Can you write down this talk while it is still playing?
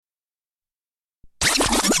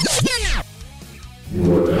You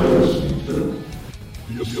are now listening to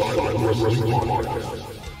the Asylum Wrestling Podcast.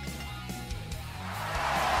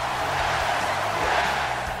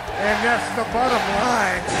 And that's the bottom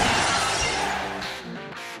line.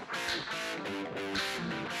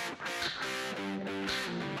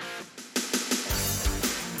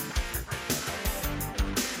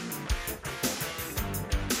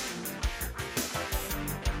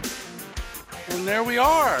 And there we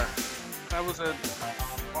are.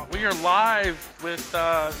 We are live with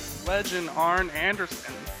legend Arn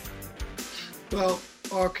Anderson. Well,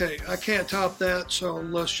 okay, I can't top that, so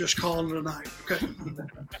let's just call it a night. Okay.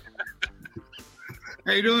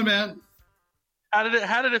 How you doing, man? How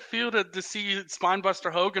did it feel to see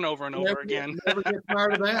Spinebuster Hogan over and over again? Never get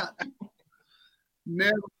tired of that.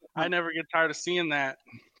 Never. I never get tired of seeing that.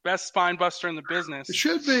 Best Spinebuster in the business. It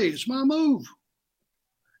should be. It's my move.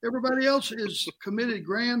 Everybody else has committed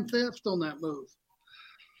grand theft on that move.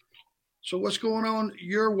 So what's going on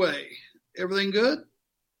your way? Everything good?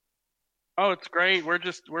 Oh, it's great. We're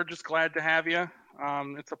just glad to have you.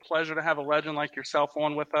 It's a pleasure to have a legend like yourself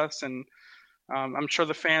on with us, and I'm sure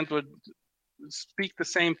the fans would speak the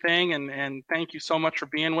same thing. And thank you so much for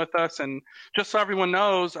being with us. And just so everyone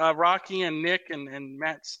knows, Rocky and Nick and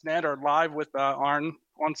Matt Sned are live with Arn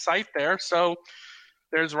on site there. So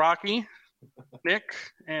there's Rocky, Nick,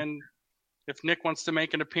 and if Nick wants to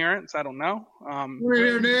make an appearance, I don't know. We're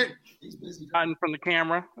here, Nick. Hiding from the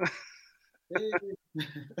camera.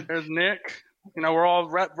 There's Nick. You know, we're all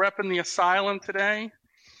repping the Asylum today.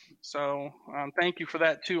 So thank you for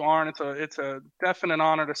that too, Arn. It's a definite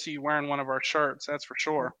honor to see you wearing one of our shirts. That's for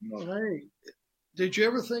sure. Well, hey, did you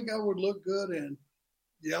ever think I would look good in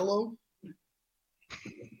yellow?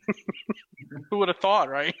 Who would have thought,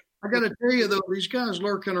 right? I got to tell you, though, these guys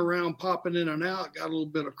lurking around, popping in and out, got a little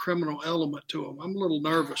bit of criminal element to them. I'm a little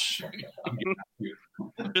nervous.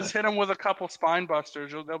 Just hit them with a couple spine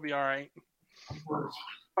busters. They'll be all right. All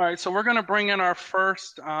right, so we're going to bring in our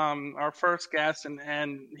first guest,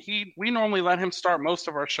 and we normally let him start most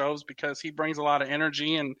of our shows because he brings a lot of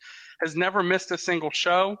energy and has never missed a single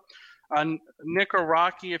show. Nick or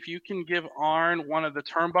Rocky, if you can give Arn one of the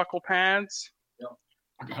turnbuckle pads.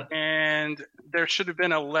 And there should have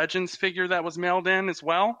been a Legends figure that was mailed in as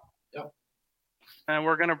well. Yep. And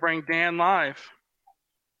we're going to bring Dan live.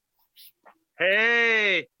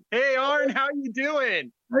 Hey, Arn, how you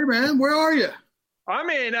doing? Hey, man, where are you?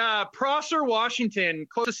 I'm in Prosser, Washington,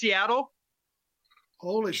 close to Seattle.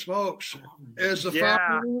 Holy smokes.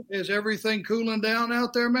 Is everything cooling down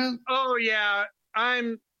out there, man? Oh, yeah.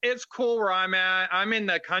 It's cool where I'm at. I'm in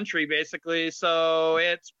the country, basically, so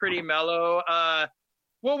it's pretty mellow.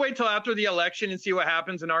 We'll wait till after the election and see what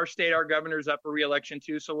happens in our state. Our governor's up for re-election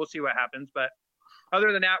too, so we'll see what happens. But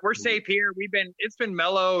other than that, we're safe here. It's been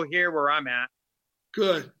mellow here where I'm at.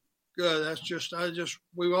 Good. We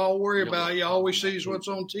all worry about you. Always sees what's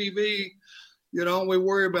on TV. You know, we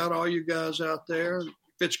worry about all you guys out there. If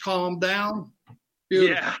it's calmed down,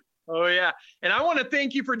 beautiful. Yeah. Oh yeah. And I want to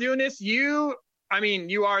thank you for doing this. You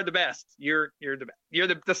are the best. You're the best. You're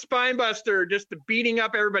the spine buster, just the beating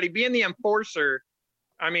up everybody, being the enforcer.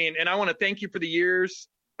 And I want to thank you for the years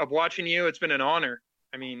of watching you. It's been an honor.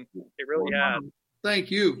 It really has.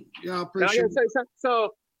 Thank you. Yeah, I appreciate it. So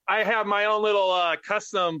I have my own little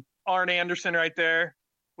custom Arn Anderson right there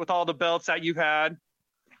with all the belts that you've had.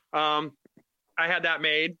 I had that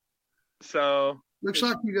made. So looks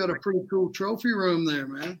like you got a pretty cool trophy room there,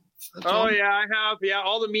 man. Yeah, I have. Yeah,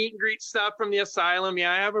 all the meet and greet stuff from the Asylum.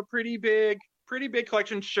 Yeah, I have a pretty big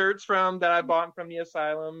collection of shirts that I bought from the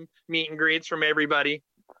Asylum, meet and greets from everybody.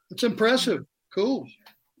 It's impressive. Cool.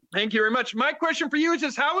 Thank you very much. My question for you is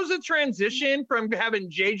just how was the transition from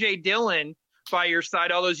having J.J. Dillon by your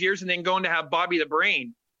side all those years and then going to have Bobby the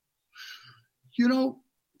Brain? You know,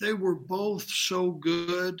 they were both so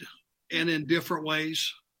good and in different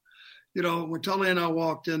ways. You know, when Tully and I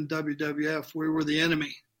walked in WWF, we were the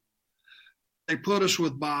enemy. They put us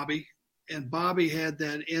with Bobby, and Bobby had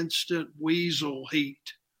that instant weasel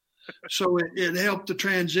heat. So it helped the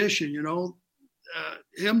transition, you know.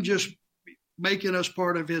 Him just making us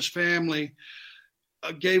part of his family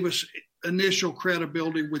gave us initial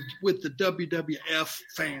credibility with the WWF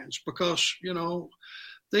fans because, you know,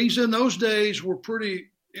 things in those days were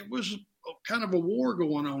it was kind of a war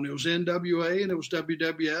going on. It was NWA and it was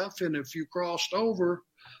WWF. And if you crossed over,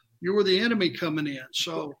 you were the enemy coming in.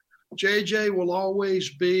 So JJ will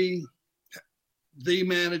always be the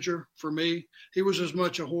manager for me. He was as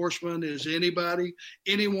much a Horseman as any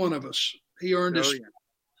one of us. He earned his,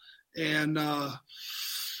 and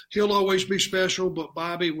he'll always be special. But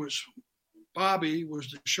Bobby was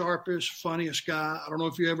the sharpest, funniest guy. I don't know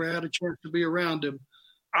if you ever had a chance to be around him.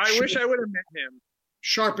 I wish I would have met him.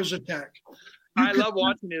 Sharp as a tack. I love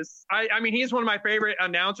watching his. I mean, he's one of my favorite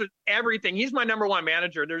announcers. Everything. He's my number one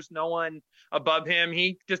manager. There's no one above him.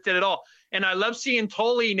 He just did it all. And I love seeing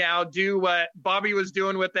Tully now do what Bobby was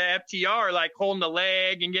doing with the FTR, like holding the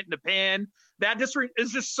leg and getting the pin. That just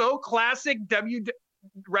is just so classic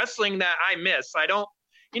wrestling that I miss. I don't,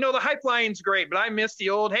 the high flying's great, but I miss the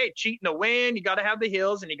old, hey, cheating to win. You got to have the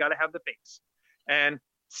heels and you got to have the face. And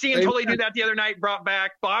seeing Tully do that the other night brought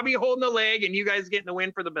back Bobby holding the leg and you guys getting the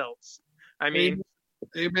win for the belts. I mean,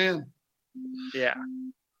 amen. Yeah.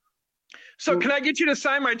 So can I get you to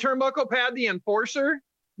sign my turnbuckle pad, the Enforcer?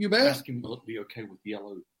 You bet. Ask him will it be okay with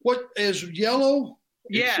yellow. What is yellow?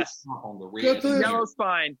 Yes. On the red. Yellow's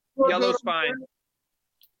fine. Yellow's fine.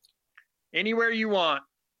 Anywhere you want.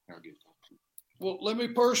 Well, you want me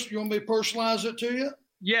to personalize it to you?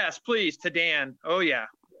 Yes, please, to Dan. Oh yeah.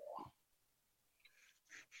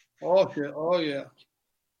 Okay. Oh yeah.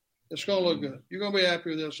 It's gonna look good. You're gonna be happy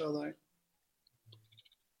with this, I think.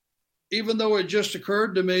 Even though it just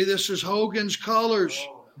occurred to me, this is Hogan's colors.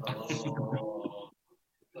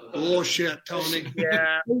 Bullshit, Tony.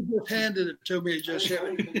 Yeah. He just handed it to me. Just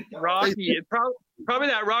Rocky. It's probably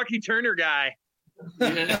that Rocky Turner guy.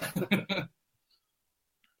 Yeah.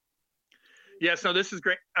 Yes, no, this is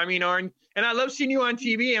great. I mean, Arn, and I love seeing you on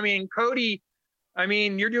TV. I mean, Cody, I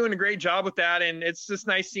mean, you're doing a great job with that, and it's just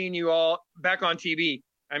nice seeing you all back on TV.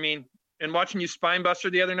 I mean, and watching you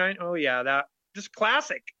Spinebuster the other night. Oh yeah, that just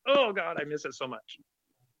classic. Oh God, I miss it so much.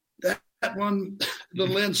 That one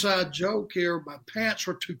little inside joke here, my pants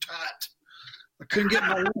were too tight. I couldn't get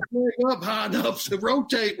my left leg up high enough to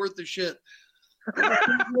rotate worth the shit.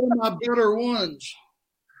 One of my better ones.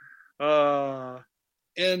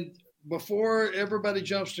 And before everybody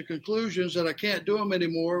jumps to conclusions that I can't do them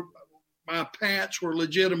anymore, my pants were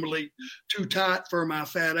legitimately too tight for my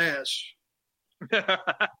fat ass.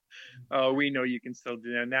 Oh, we know you can still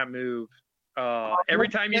do that. And that move. Every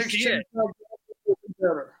time you see it.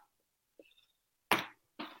 Better.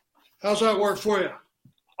 How's that work for you?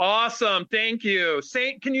 Awesome. Thank you.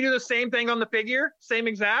 Can you do the same thing on the figure? Same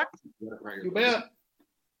exact? You bet.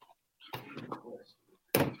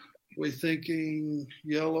 We thinking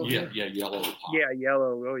yellow? Yeah, yellow. Yeah,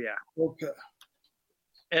 yellow. Oh, yeah. Okay.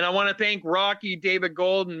 And I want to thank Rocky, David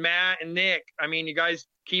Golden, Matt, and Nick. I mean, you guys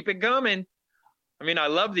keep it coming. I mean, I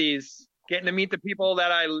love these. Getting to meet the people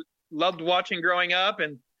that I loved watching growing up,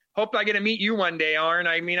 and hope I get to meet you one day, Arn.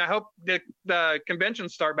 I mean, I hope the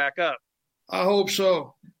conventions start back up. I hope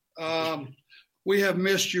so. We have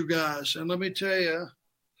missed you guys. And let me tell you,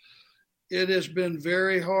 it has been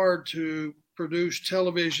very hard to produce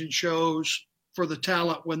television shows for the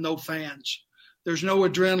talent with no fans. There's no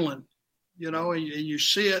adrenaline, and you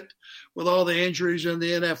see it with all the injuries in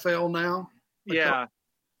the NFL now. Yeah.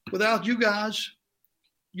 Without you guys,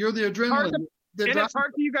 you're the adrenaline. And it's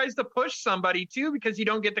hard for you guys to push somebody, too, because you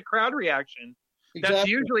don't get the crowd reaction. Exactly. That's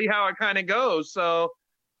usually how it kind of goes. So,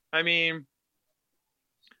 I mean,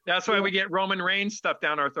 that's why we get Roman Reigns stuff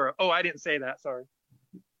down our throat. Oh, I didn't say that. Sorry.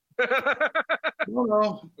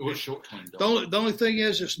 No. It was short. The only thing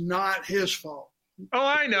is, it's not his fault. Oh,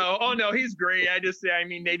 I know. Oh, no, he's great.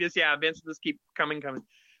 Vince just keep coming.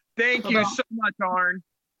 Thank you so much, Arn.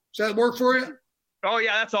 Does that work for you? Oh,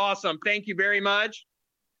 yeah, that's awesome. Thank you very much.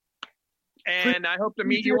 And I hope to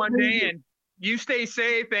meet you one day. And you stay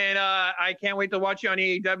safe. And I can't wait to watch you on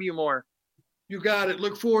AEW more. You got it.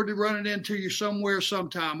 Look forward to running into you somewhere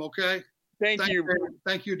sometime, okay? Thank you.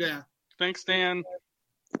 Thank you, Dan. Thanks, Dan.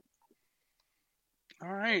 All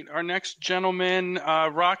right. Our next gentleman,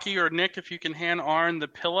 Rocky or Nick, if you can hand Arn the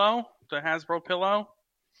pillow, the Hasbro pillow.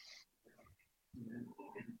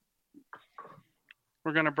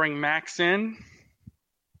 We're going to bring Max in.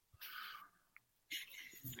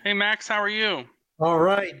 Hey, Max, how are you? All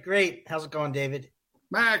right, great. How's it going, David?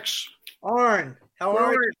 Max. Arn, how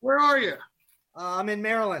are you? Where are you? I'm in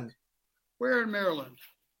Maryland. Where in Maryland?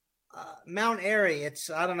 Mount Airy. It's,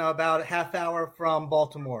 about a half hour from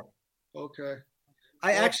Baltimore. Okay.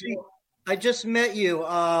 I just met you.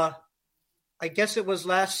 I guess it was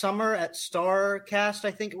last summer at StarCast,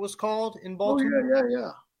 I think it was called, in Baltimore.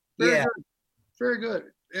 Oh, yeah. Very good.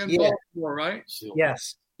 In Baltimore, right?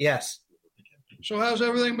 Yes. So how's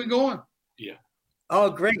everything been going? Yeah. Oh,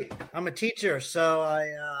 great. I'm a teacher, so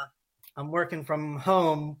I'm working from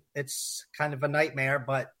home. It's kind of a nightmare,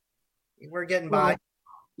 but we're getting by.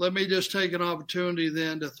 Let me just take an opportunity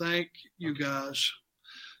then to thank you guys.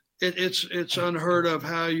 It's unheard of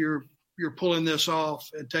how you're pulling this off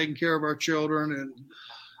and taking care of our children, and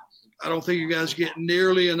I don't think you guys get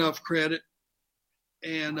nearly enough credit.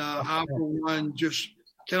 And I, for one, just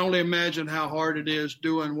can only imagine how hard it is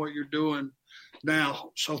doing what you're doing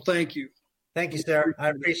now. So thank you. Thank you, sir. I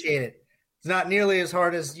appreciate it. It's not nearly as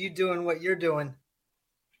hard as you doing what you're doing.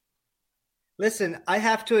 Listen, I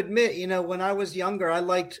have to admit, when I was younger, I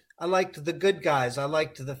liked the good guys. I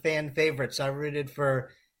liked the fan favorites. I rooted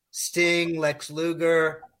for Sting, Lex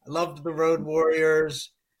Luger. I loved the Road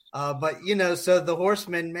Warriors. But so the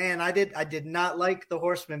Horseman, man, I did not like the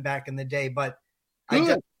Horseman back in the day, but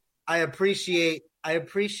I appreciate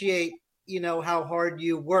how hard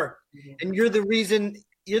you work. And you're the reason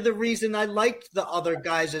I liked the other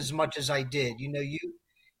guys as much as I did.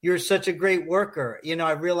 You're such a great worker.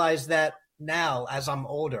 I realize that now as I'm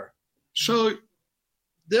older. So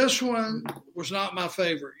this one was not my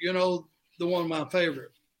favorite. The one my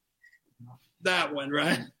favorite. That one,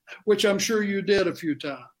 right? Which I'm sure you did a few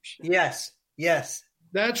times. Yes.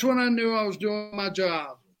 That's when I knew I was doing my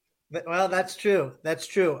job. Well, that's true.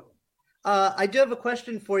 I do have a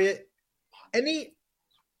question for you. Any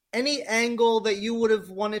angle that you would have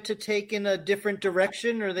wanted to take in a different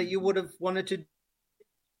direction, or that you would have wanted to? Does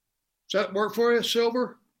that work for you,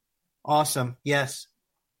 Silver? Awesome. Yes.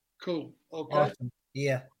 Cool. Okay. Awesome.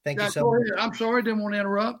 Yeah. Thank you so much. I'm sorry, didn't want to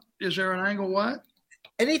interrupt. Is there an angle? What?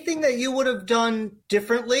 Anything that you would have done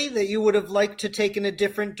differently, that you would have liked to take in a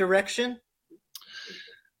different direction?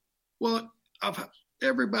 Well,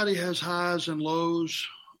 everybody has highs and lows.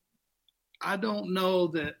 I don't know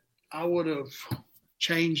that I would have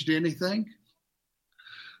changed anything.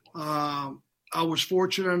 I was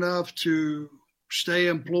fortunate enough to stay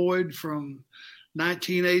employed from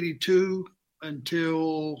 1982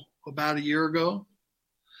 until about a year ago.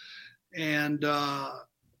 And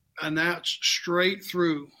that's straight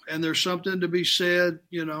through. And there's something to be said,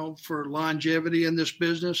 for longevity in this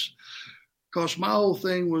business. Because my whole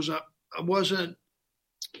thing was I wasn't,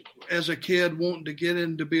 as a kid, wanting to get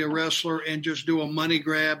in to be a wrestler and just do a money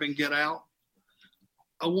grab and get out.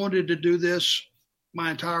 I wanted to do this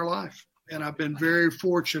my entire life. And I've been very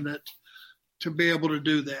fortunate to be able to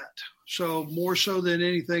do that. So more so than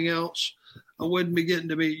anything else, I wouldn't be getting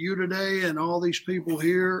to meet you today and all these people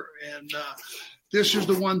here. And this is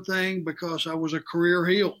the one thing, because I was a career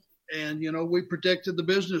heel, and, we protected the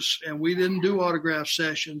business, and we didn't do autograph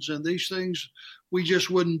sessions and these things. We just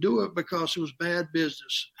wouldn't do it because it was bad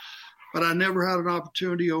business. But I never had an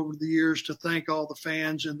opportunity over the years to thank all the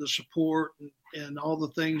fans and the support and all the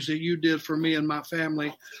things that you did for me and my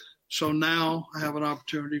family. So now I have an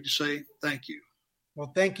opportunity to say thank you.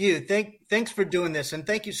 Well, thank you. Thanks for doing this. And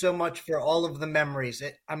thank you so much for all of the memories.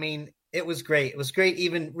 It was great. It was great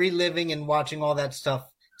even reliving and watching all that stuff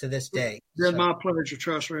to this day. It's been my pleasure,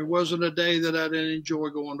 trust me. It wasn't a day that I didn't enjoy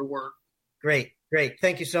going to work. Great.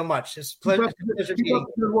 Thank you so much. It's a pleasure. Keep up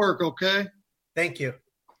the good work, okay? Thank you.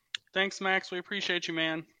 Thanks, Max. We appreciate you,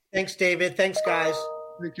 man. Thanks, David. Thanks, guys.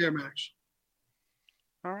 Take care, Max.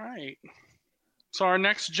 All right. So our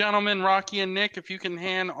next gentleman, Rocky and Nick, if you can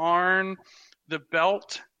hand Arn the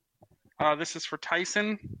belt. This is for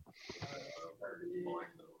Tyson.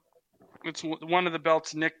 It's one of the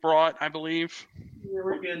belts Nick brought, I believe. Yeah,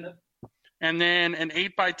 we're good. And then an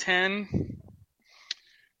 8x10.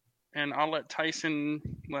 And I'll let Tyson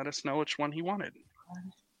let us know which one he wanted.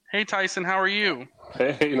 Hey, Tyson, how are you?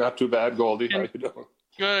 Hey, not too bad, Goldie. How you doing?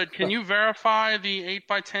 Good. Can you verify the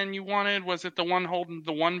 8x10 you wanted? Was it the one holding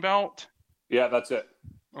the one belt? Yeah, that's it.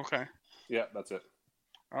 Okay. Yeah, that's it.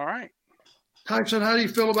 All right. Tyson, how do you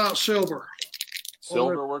feel about silver?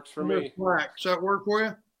 Silver works for me. Black. Does that work for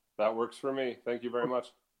you? That works for me. Thank you very much.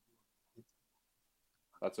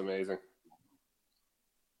 That's amazing.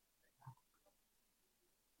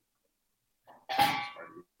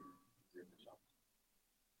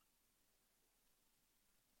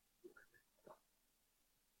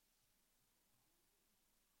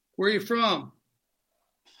 Where are you from?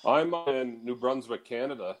 I'm in New Brunswick,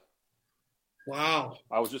 Canada. Wow.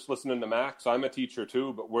 I was just listening to Max. I'm a teacher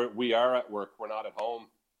too, but we are at work. We're not at home.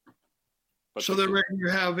 But so they reckon you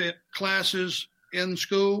have classes in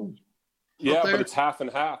school? Yeah, but it's half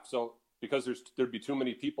and half. So because there'd be too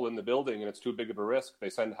many people in the building and it's too big of a risk,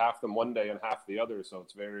 they send half them one day and half the other. So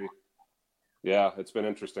it's it's been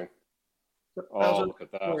interesting. Oh, look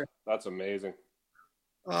at that. That's amazing.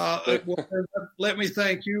 Let me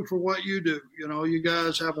thank you for what you do. You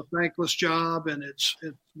guys have a thankless job, and it's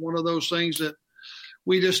one of those things that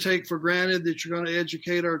we just take for granted, that you're going to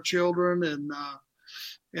educate our children,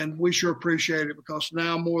 and we sure appreciate it, because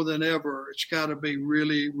now more than ever, it's got to be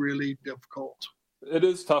really, really difficult. It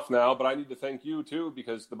is tough now, but I need to thank you too,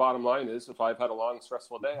 because the bottom line is, if I've had a long,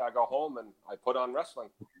 stressful day, I go home and I put on wrestling.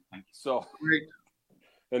 So, Great.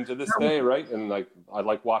 And to this day, right? And I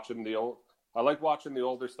like watching the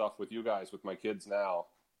older stuff with you guys, with my kids now,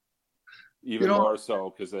 even more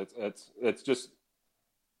so, because it's just,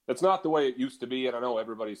 It's not the way it used to be, and I know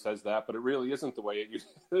everybody says that, but it really isn't the way it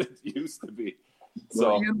used to be. So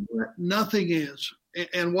Well, you know what? Nothing is.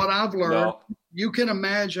 And what I've learned, no, you can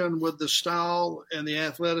imagine with the style and the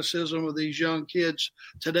athleticism of these young kids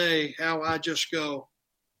today, how I just go,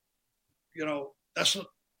 you know,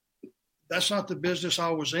 that's not the business I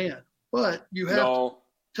was in. But you have to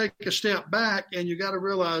take a step back, and you got to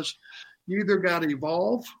realize you either got to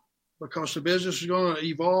evolve, because the business is going to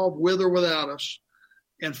evolve with or without us,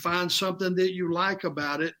 and find something that you like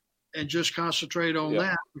about it and just concentrate on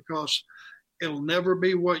that, because it'll never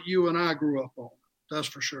be what you and I grew up on. That's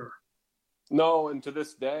for sure. No, and to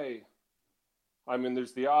this day, I mean,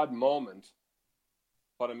 there's the odd moment,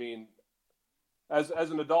 but I mean, as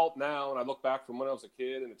an adult now, and I look back from when I was a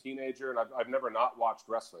kid and a teenager, and I've never not watched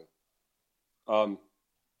wrestling.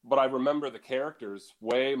 But I remember the characters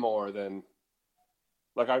way more than,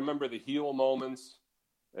 like, I remember the heel moments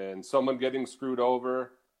and someone getting screwed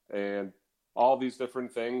over and all these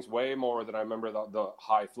different things way more than I remember the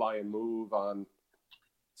high flying move on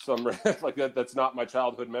some like that. That's not my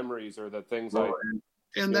childhood memories, or the things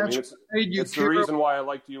and that's it's the reason why I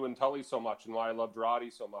liked you and Tully so much, and why I loved Roddy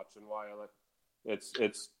so much, and why I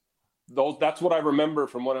it's those. That's what I remember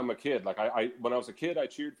from when I'm a kid. Like I when I was a kid, I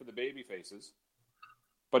cheered for the baby faces,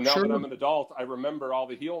 but now that I'm an adult, I remember all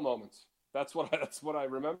the heel moments. That's what I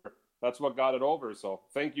remember. That's what got it over. So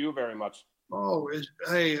thank you very much. Oh,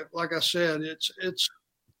 hey, like I said, it's.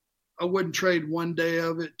 I wouldn't trade one day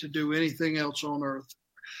of it to do anything else on earth.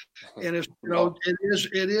 And it's, you know,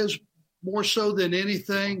 it is more so than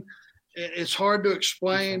anything. It's hard to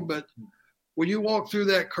explain, but when you walk through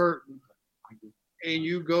that curtain and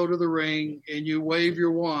you go to the ring and you wave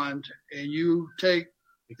your wand and you take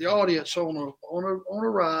the audience on a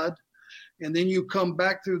ride, and then you come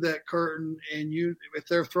back through that curtain, and if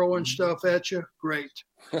they're throwing stuff at you, great.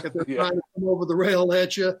 If they're trying to come over the rail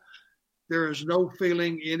at you, there is no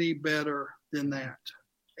feeling any better than that.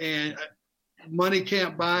 And money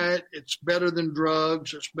can't buy it. It's better than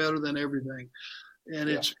drugs. It's better than everything. And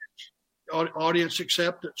it's audience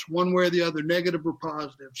acceptance, one way or the other, negative or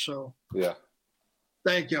positive. So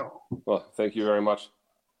thank y'all. Well, thank you very much.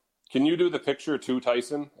 Can you do the picture to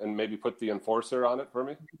Tyson and maybe put the enforcer on it for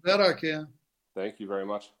me? That I can. Thank you very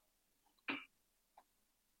much.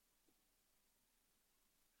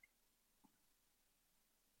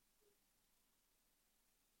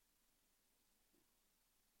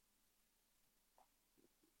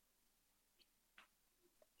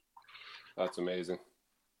 That's amazing.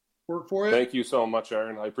 Work for it. Thank you so much,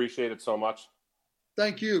 Aaron. I appreciate it so much.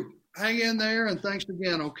 Thank you. Hang in there, and thanks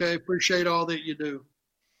again, okay? Appreciate all that you do.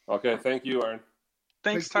 Okay, thank you, Aaron.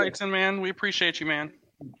 Thanks, Tyson, man. We appreciate you, man.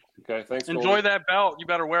 Okay, thanks. Enjoy that belt. You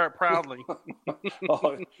better wear it proudly.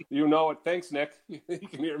 Oh, you know it. Thanks, Nick. You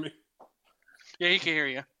can hear me. Yeah, he can hear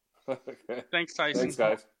you. Okay. Thanks, Tyson. Thanks,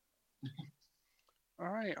 guys. All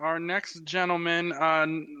right, our next gentleman,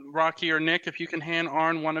 Rocky or Nick, if you can hand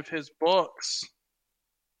Arn one of his books.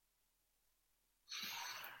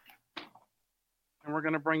 And we're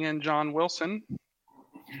going to bring in John Wilson.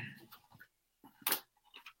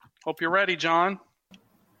 Hope you're ready, John.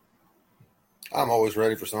 I'm always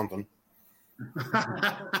ready for something.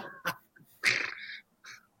 That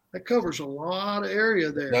covers a lot of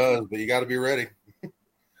area there. It does, but you got to be ready.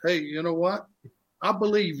 Hey, you know what? I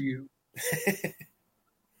believe you.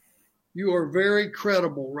 You are very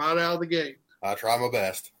credible right out of the gate. I try my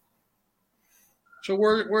best. So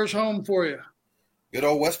where's home for you? Good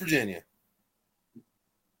old West Virginia.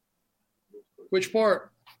 Which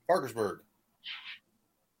part? Parkersburg.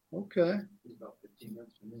 Okay.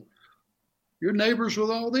 You're neighbors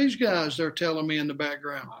with all these guys, they're telling me in the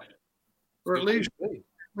background. Or at least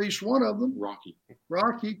one of them. Rocky.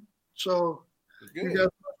 So you guys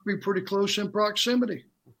must be pretty close in proximity.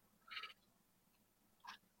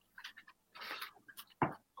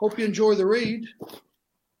 Hope you enjoy the read.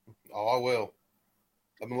 Oh, I will.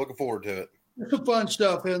 I've been looking forward to it. There's some fun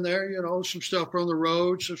stuff in there, you know, some stuff from the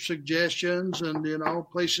road, some suggestions, and, you know,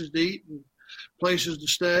 places to eat and places to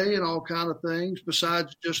stay and all kind of things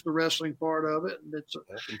besides just the wrestling part of it. And that's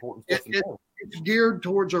important stuff. It's geared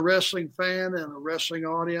towards a wrestling fan and a wrestling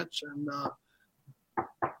audience. And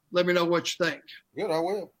let me know what you think. Good, I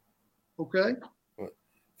will. Okay. But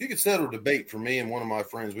if you could settle a debate for me and one of my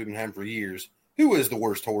friends we've been having for years, who is the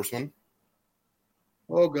worst horseman?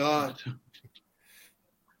 Oh, God.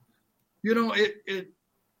 You know,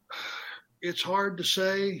 it's hard to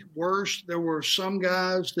say worse. There were some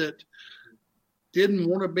guys that didn't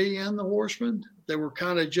want to be in the Horseman. They were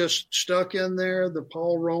kind of just stuck in there. The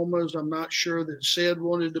Paul Romas, I'm not sure that Sid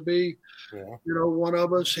wanted to be, you know, one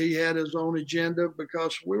of us. He had his own agenda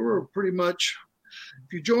because we were pretty much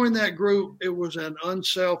If you joined that group, it was an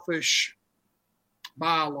unselfish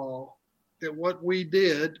bylaw that what we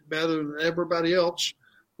did better than everybody else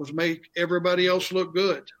was make everybody else look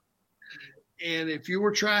good. And if you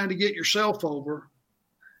were trying to get yourself over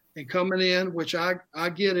and coming in, which I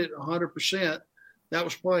get it 100%, that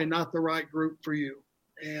was probably not the right group for you.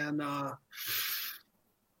 And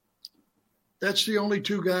that's the only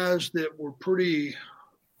two guys that were pretty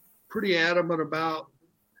adamant about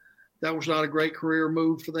that was not a great career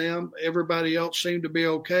move for them. Everybody else seemed to be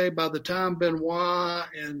okay. By the time Benoit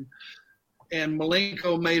and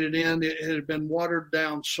Malenko made it in, it had been watered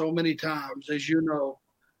down so many times, as you know.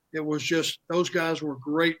 It was just those guys were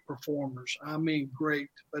great performers. I mean, great.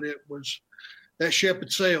 But it was that ship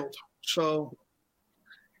had sailed. So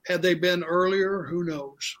had they been earlier, who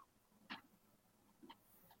knows?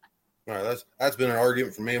 All right, that's been an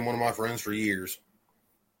argument for me and one of my friends for years.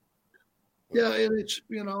 Yeah, and it's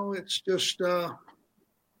just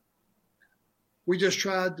we just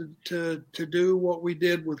tried to do what we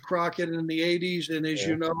did with Crockett in the 80s, and as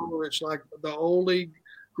you know, it's like the Oldie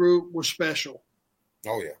group was special.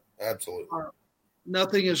 Oh yeah, absolutely.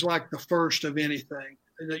 Nothing is like the first of anything.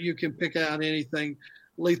 That you can pick out anything.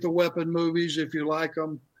 Lethal Weapon movies, if you like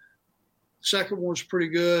them. Second one's pretty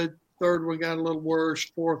good. Third one got a little worse.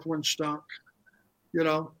 Fourth one stunk.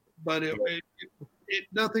 But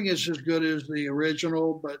nothing is as good as the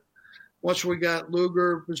original. But once we got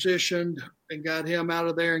Luger positioned and got him out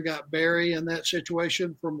of there and got Barry in that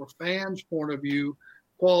situation, from a fan's point of view,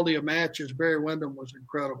 quality of matches, Barry Windham was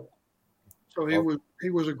incredible. So he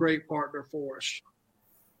was a great partner for us.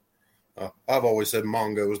 I've always said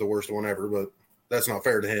Mongo was the worst one ever, but that's not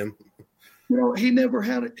fair to him. He never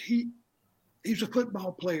had it. He's a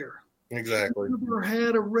football player. Exactly. He never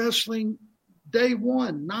had a wrestling day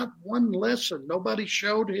one, not one lesson. Nobody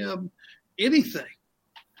showed him anything.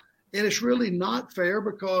 And it's really not fair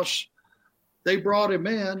because they brought him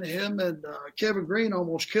in. Him and Kevin Green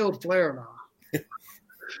almost killed Flair and I.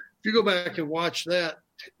 If you go back and watch that,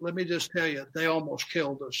 let me just tell you, they almost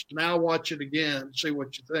killed us. Now watch it again and see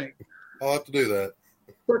what you think. I'll have to do that.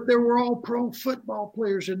 But they were all pro football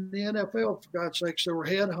players in the NFL, for God's sakes. They were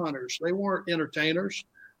headhunters. They weren't entertainers.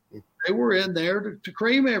 They were in there to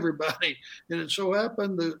cream everybody. And it so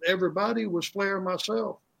happened that everybody was Flair and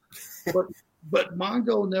myself. But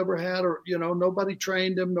Mongo never had, nobody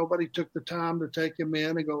trained him. Nobody took the time to take him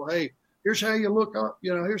in and go, hey, here's how you look up.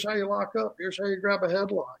 Here's how you lock up. Here's how you grab a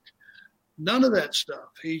headlock. None of that stuff.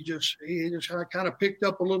 He just kind of picked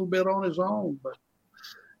up a little bit on his own. But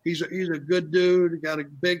he's a good dude. Got a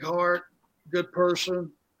big heart, good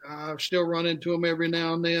person. I still run into him every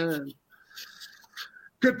now and then. And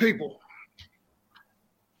good people.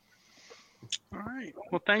 All right.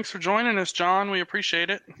 Well, thanks for joining us, John. We appreciate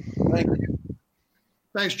it. Thank you.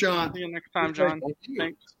 Thanks, John. See you next time, John.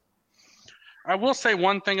 Thanks. I will say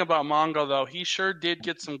one thing about Mongo, though. He sure did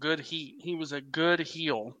get some good heat. He was a good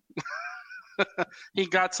heel. He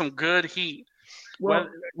got some good heat. Well,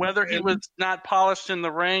 whether he was not polished in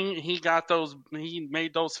the ring, he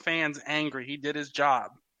made those fans angry. He did his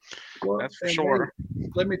job. Well, that's for sure.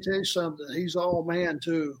 Let me tell you something. He's all man,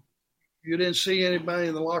 too. You didn't see anybody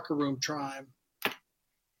in the locker room try him.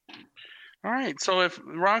 All right. So if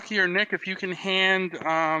Rocky or Nick, if you can hand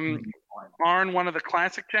Arn one of the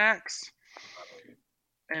classic jacks.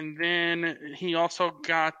 And then he also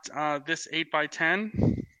got this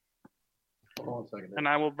 8x10. Hold on a second. And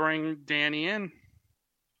I will bring Danny in.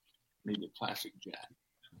 Need a classic jack.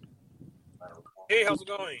 Hey, how's it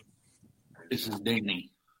going? This is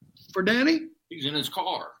Danny. For Danny? He's in his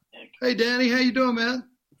car. Hey, Danny. How you doing, man?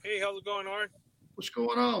 Hey, how's it going, Arn? What's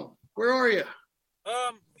going on? Where are you?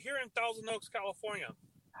 Here in Thousand Oaks, California.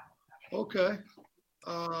 Okay.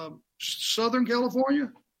 Southern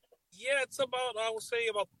California? Yeah, it's about, I would say,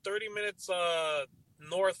 about 30 minutes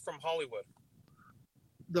north from Hollywood.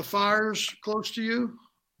 The fire's close to you?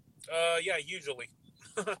 Yeah, usually.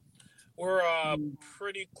 We're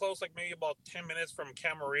pretty close, like maybe about 10 minutes from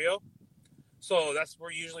Camarillo. So that's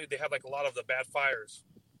where usually they have like a lot of the bad fires.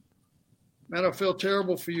 Man, I feel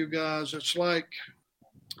terrible for you guys. It's like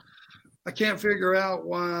I can't figure out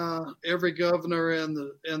why every governor in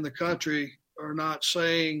the country are not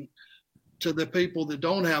saying to the people that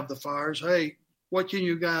don't have the fires, hey, what can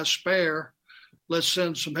you guys spare? Let's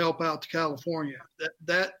send some help out to California.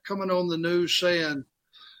 That coming on the news saying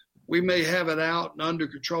we may have it out and under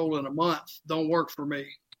control in a month don't work for me.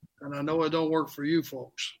 And I know it don't work for you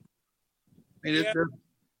folks. I mean, yeah.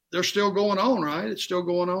 They're still going on, right? It's still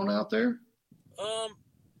going on out there?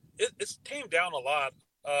 It's tamed down a lot.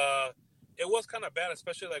 It was kind of bad,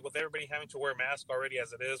 especially like with everybody having to wear masks already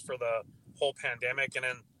as it is for the whole pandemic. And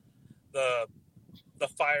then the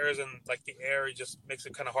fires and like the air, it just makes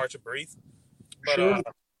it kind of hard to breathe. But Sure.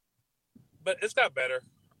 But it's got better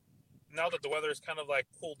now that the weather is kind of like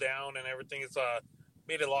cooled down and everything. It's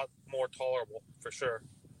made it a lot more tolerable for sure.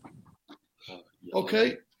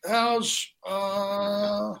 Okay, how's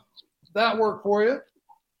that work for you?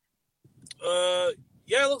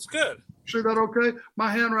 Yeah, it looks good. See that okay?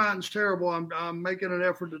 My handwriting's terrible. I'm making an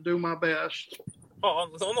effort to do my best. Oh,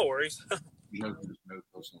 no worries. No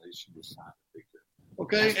personalization, just sign the figure.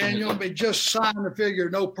 Okay, and you'll be just sign the figure,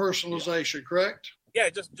 no personalization, correct? Yeah,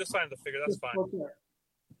 just sign the figure. That's fine. Okay.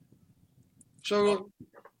 So,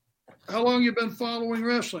 how long you been following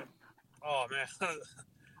wrestling? Oh man,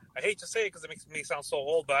 I hate to say it because it makes me sound so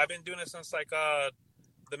old, but I've been doing it since like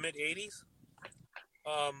the mid '80s.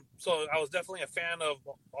 So I was definitely a fan of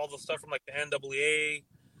all the stuff from like the NWA.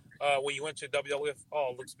 When you went to WWF,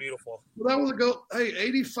 oh, it looks beautiful. Well, that was hey,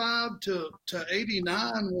 85 to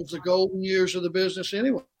 89 was the golden years of the business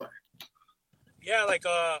anyway. Yeah, like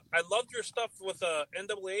I loved your stuff with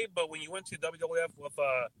NWA, but when you went to WWF with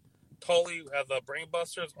Tully at the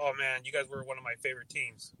Brainbusters, oh man, you guys were one of my favorite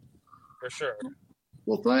teams for sure.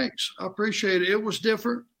 Well, thanks. I appreciate it. It was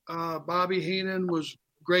different. Bobby Heenan was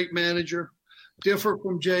a great manager, different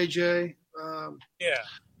from JJ. Yeah.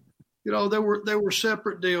 You know, they were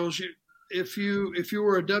separate deals. If you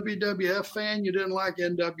were a WWF fan, you didn't like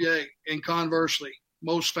NWA, and conversely,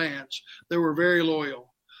 most fans, they were very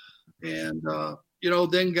loyal. And you know,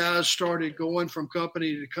 then guys started going from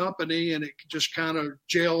company to company, and it just kind of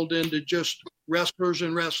gelled into just wrestlers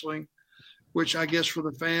and wrestling, which I guess for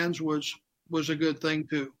the fans was a good thing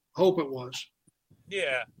too. Hope it was.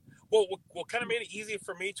 Yeah. Well, what kind of made it easy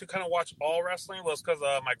for me to kind of watch all wrestling was because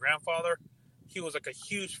my grandfather, he was like a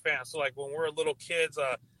huge fan. So like when we were little kids,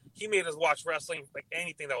 he made us watch wrestling, like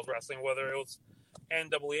anything that was wrestling, whether it was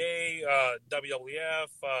NWA, WWF,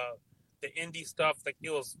 the indie stuff. Like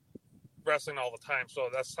it was wrestling all the time. So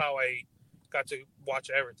that's how I got to watch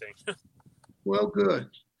everything. Well, good.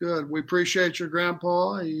 We appreciate your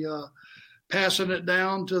grandpa. He passing it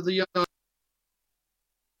down to the young.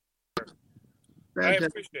 I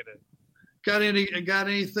appreciate it. Got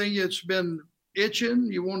anything that's been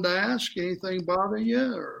itching you wanted to ask? Anything bothering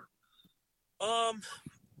you? Or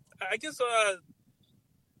I guess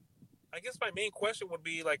my main question would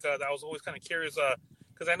be like I was always kind of curious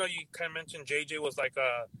because I know you kind of mentioned JJ was like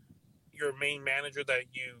your main manager that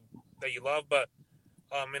you love, but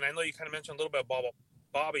and I know you kind of mentioned a little bit about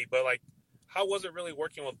Bobby, but like how was it really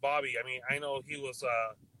working with Bobby? I mean, I know he was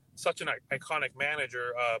such an iconic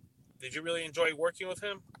manager. Did you really enjoy working with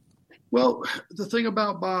him? Well, the thing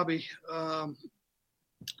about Bobby,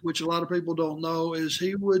 which a lot of people don't know, is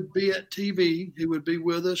he would be at TV. He would be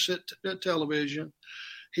with us at television.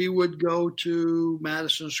 He would go to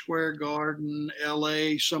Madison Square Garden,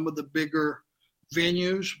 LA, some of the bigger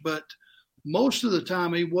venues, but most of the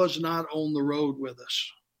time he was not on the road with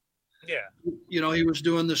us. Yeah. You know, he was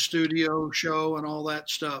doing the studio show and all that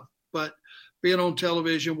stuff, but being on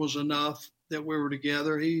television was enough that we were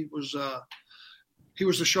together. He was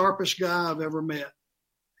the sharpest guy I've ever met.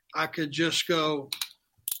 I could just go,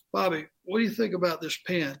 Bobby, what do you think about this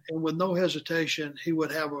pen? And with no hesitation, he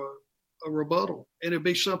would have a rebuttal, and it'd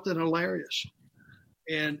be something hilarious.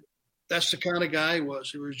 And that's the kind of guy he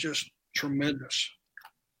was. He was just tremendous.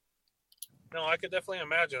 No, I could definitely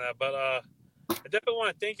imagine that. But I definitely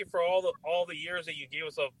want to thank you for all the years that you gave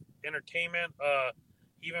us of entertainment.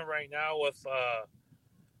 Even right now with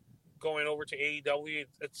going over to AEW,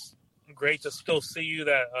 it's great to still see you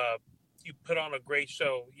that you put on a great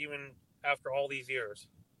show even after all these years.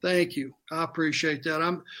 Thank you. I appreciate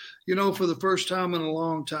that. For the first time in a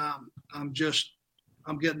long time, I'm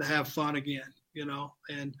getting to have fun again,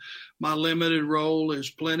 and my limited role is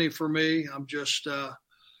plenty for me. I'm just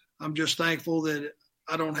thankful that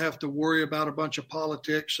I don't have to worry about a bunch of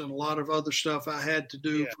politics and a lot of other stuff I had to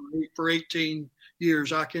do for 18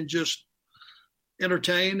 years. I can just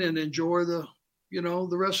entertain and enjoy the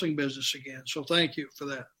wrestling business again. So thank you for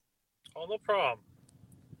that. Oh, no problem.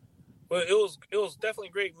 Well, it was definitely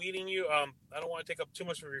great meeting you. I don't want to take up too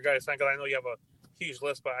much of your guys' time because I know you have a huge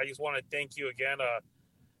list, but I just want to thank you again.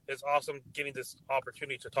 It's awesome getting this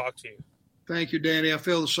opportunity to talk to you. Thank you, Danny. I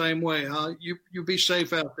feel the same way. Huh? You be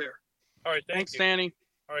safe out there. All right, thanks, you. Danny.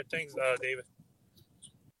 All right, thanks, David.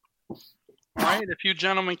 All right, if you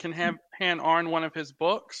gentlemen can hand Arn one of his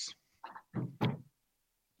books.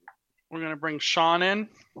 We're going to bring Sean in.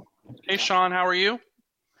 Hey, Sean, how are you?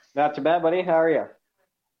 Not too bad, buddy. How are you?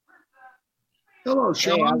 Hello,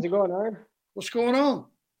 Sean. Hey, how's it going, Arn? What's going on?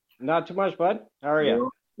 Not too much, bud. How are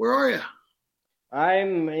you? Where are you?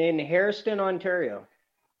 I'm in Hairston, Ontario.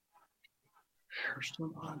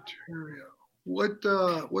 Hairston, Ontario. What's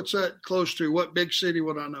that close to? What big city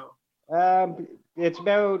would I know? It's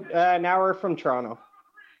about an hour from Toronto.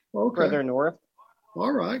 Okay. Further north.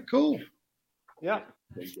 All right. Cool. Yeah.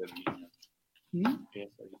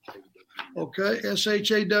 Okay.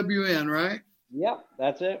 SHAWN, right? Yep,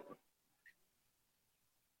 that's it.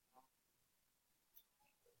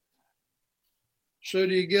 So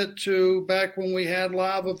do you get to, back when we had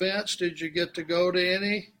live events, did you get to go to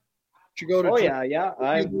any? Did you go to? Oh yeah.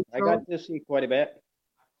 I got to see quite a bit.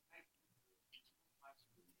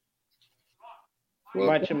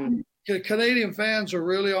 Well, Canadian fans are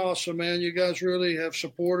really awesome, man. You guys really have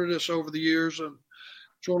supported us over the years, and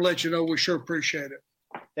just want to let you know we sure appreciate it.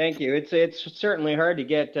 Thank you. It's certainly hard to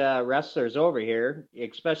get wrestlers over here,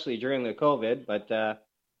 especially during the COVID. But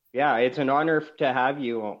yeah, it's an honor to have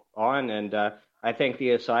you on, and I thank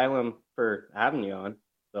the Asylum for having you on.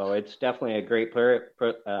 So it's definitely a great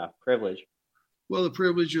privilege. Well, the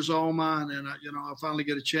privilege is all mine, and I finally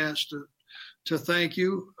get a chance to thank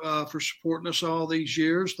you for supporting us all these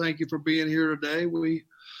years. Thank you for being here today.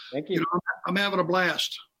 Thank you. I'm having a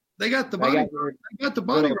blast. They got the body. They got the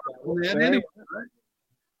body right, man. Anyway, right?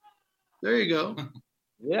 There you go.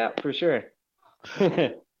 Yeah, for sure.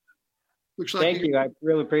 Looks like Thank you. I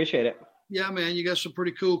really appreciate it. Yeah, man. You got some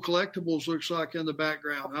pretty cool collectibles. Looks like in the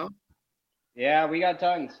background, huh? Yeah, we got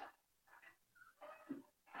tons.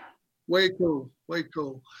 Way cool. Way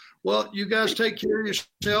cool. Well, you guys take care of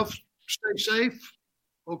yourself. Stay safe.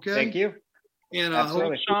 Okay. Thank you. And I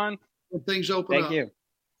hope Sean, when things open up. Thank you.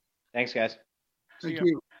 Thanks, guys. Thank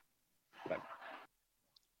you. Bye.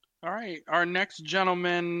 All right. Our next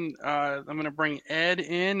gentleman, I'm going to bring Ed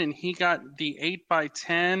in, and he got the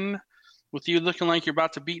 8x10 with you looking like you're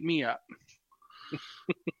about to beat me up.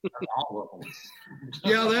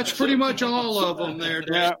 Yeah, that's pretty much all of them there,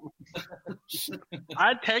 Dad. Yeah.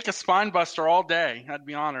 I'd take a spine buster all day. I'd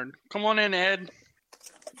be honored. Come on in, Ed.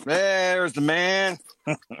 There's the man.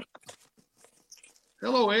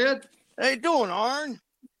 Hello, Ed. How you doing, Arn?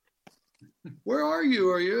 Where are you?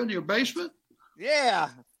 Are you in your basement? Yeah.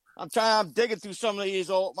 I'm digging through some of these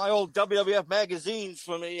my old WWF magazines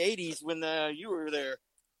from the 80s when you were there.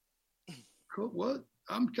 Cool. What?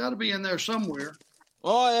 I'm got to be in there somewhere.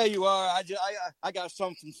 Oh, yeah, you are. I got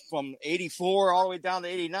some from 84 all the way down to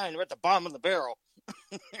 89. They're at the bottom of the barrel.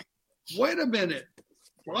 Wait a minute.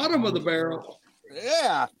 Bottom of the barrel.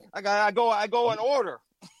 Yeah. I go in order.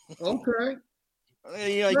 Okay.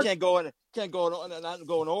 You can't go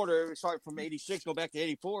in order. Start from 86, go back to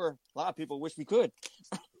 84. A lot of people wish we could.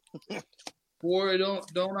 Boy,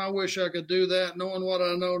 don't I wish I could do that, knowing what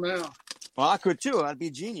I know now. Well, I could too. I'd be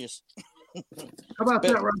a genius. How about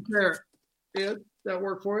that right there, Ed? That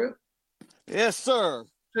work for you? Yes, sir.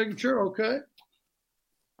 Signature, okay.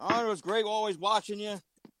 Oh, it was great always watching you.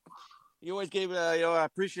 You always gave, I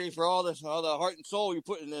appreciate you for all the heart and soul you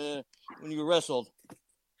put in when you wrestled.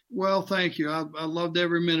 Well, thank you. I loved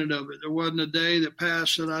every minute of it. There wasn't a day that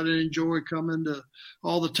passed that I didn't enjoy coming to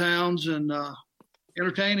all the towns and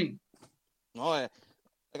entertaining. Oh, yeah.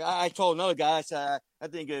 Like I told another guy, I said, I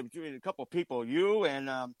think between a couple of people, you and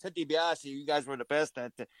Ted DiBiase, you guys were the best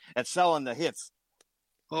at selling the hits.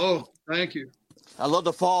 Oh, thank you. I love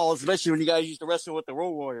the falls, especially when you guys used to wrestle with the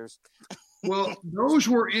Road Warriors. Well, those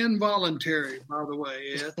were involuntary, by the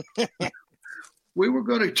way, Ed. We were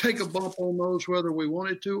going to take a bump on those whether we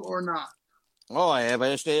wanted to or not. Oh, yeah, but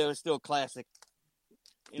it was still classic.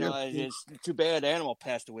 Yep. It's too bad Animal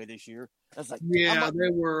passed away this year. That's like, yeah,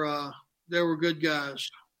 they were good guys.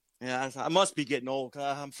 Yeah, I must be getting old.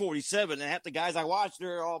 I'm 47, and half the guys I watch,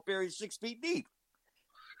 they're all buried 6 feet deep.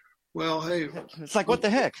 Well, hey. It's like, what the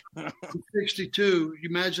heck? I'm 62. You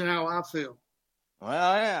imagine how I feel.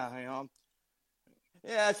 Well, yeah,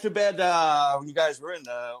 yeah, it's too bad when you guys were in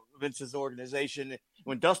Vince's organization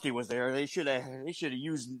when Dusty was there. They should have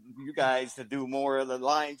used you guys to do more of the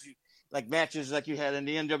lines, like matches like you had in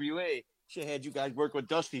the NWA. Should have had you guys work with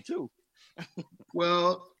Dusty too.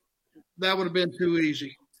 Well, that would have been too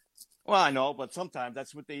easy. Well, I know, but sometimes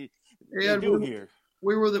that's what they do here.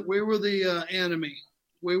 We were the enemy.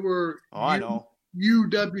 We were. Oh, I know. You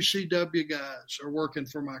WCW guys are working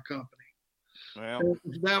for my company. Well,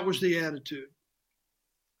 that was the attitude.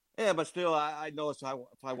 Yeah, but still, I notice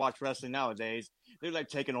if I watch wrestling nowadays, they're like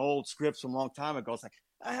taking old scripts from a long time ago. It's like,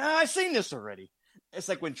 I've seen this already. It's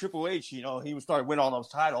like when Triple H, he was starting to win all those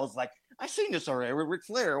titles. Like, I've seen this already with Ric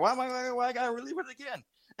Flair. Why I got to relive it again?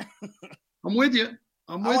 I'm with you.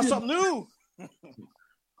 I want something new.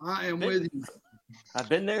 I am with you. I've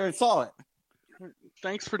been there and saw it.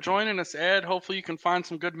 Thanks for joining us, Ed. Hopefully you can find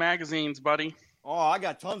some good magazines, buddy. Oh, I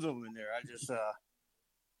got tons of them in there. I just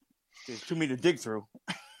there's too many to dig through.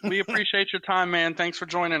 We appreciate your time, man. Thanks for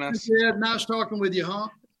joining us. Yeah, nice talking with you, huh?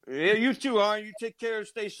 Yeah, you too, Arn. You take care and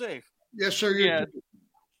stay safe. Yes, sir. You Yeah. too.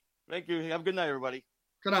 Thank you. Have a good night, everybody.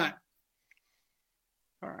 Good night.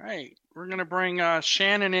 All right. We're going to bring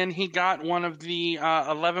Shannon in. He got one of the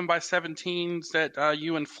 11 by 17s that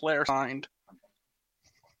you and Flair signed.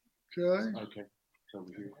 Okay. Okay. Over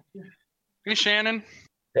here. Hey, Shannon.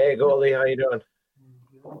 Hey, Goldie, how you doing?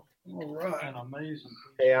 All right. Amazing.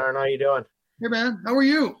 Hey, Arn, how you doing? Hey, man. How are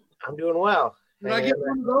you? I'm doing well. Did I get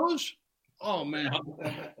one of those? Oh, man.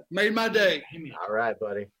 Made my day. All right,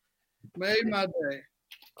 buddy. Made my day.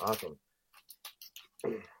 Awesome.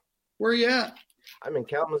 Where are you at? I'm in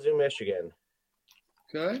Kalamazoo, Michigan.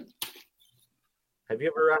 Okay. Have you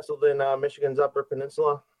ever wrestled in Michigan's Upper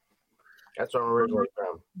Peninsula? That's where I'm originally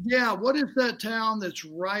from. Yeah. What is that town that's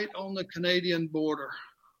right on the Canadian border?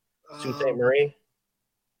 Sault Ste. Marie?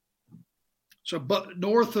 So, but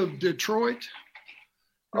north of Detroit?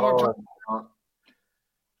 Oh,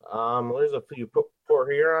 there's a few.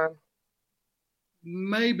 Port Huron?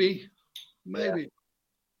 Maybe. Yeah.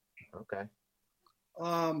 Okay.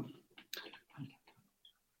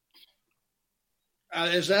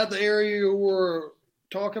 Is that the area you were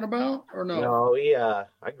talking about, or no? No,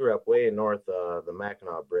 I grew up way north of the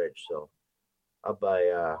Mackinac Bridge, so up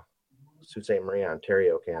by Sault Ste. Marie,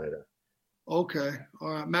 Ontario, Canada. Okay. All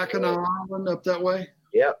right. Mackinac Island up that way?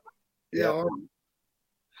 Yep. Yeah. Yep. All right.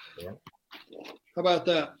 Yep. How about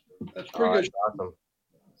that? That's pretty good. That's awesome.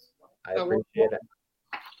 I appreciate it.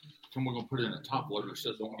 And we're going to put it in a top loader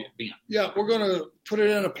so it don't get bent. Yeah, we're going to put it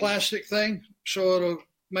in a plastic thing so it'll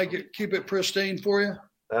keep it pristine for you.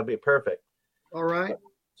 That'd be perfect. All right.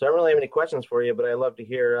 So I don't really have any questions for you, but I love to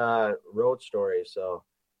hear road stories. So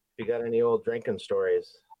if you got any old drinking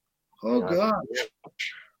stories. Oh, gosh.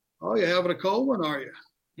 Oh, you're having a cold one, are you?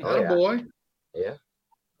 Oh, yeah. Boy. Yeah.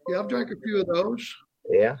 Yeah, I've drank a few of those.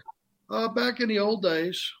 Yeah. Back in the old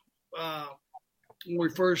days,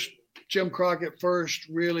 when Jim Crockett first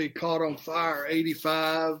really caught on fire,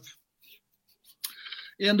 85,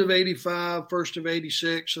 end of 85, first of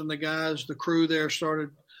 86, and the crew there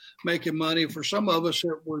started making money. For some of us,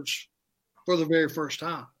 it was for the very first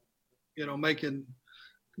time, making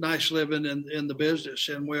nice living in the business.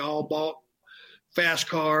 And we all bought fast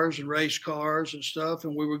cars and race cars and stuff,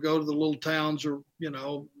 and we would go to the little towns,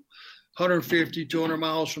 150, 200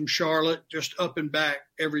 miles from Charlotte, just up and back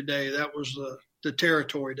every day. That was the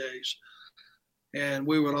territory days. And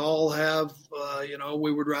we would all have,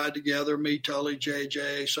 we would ride together, me, Tully,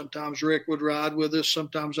 JJ. Sometimes Rick would ride with us.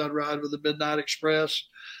 Sometimes I'd ride with the Midnight Express.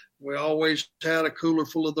 We always had a cooler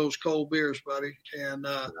full of those cold beers, buddy. And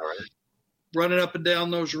running up and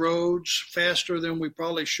down those roads faster than we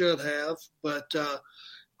probably should have. But it was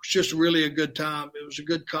just really a good time. It was a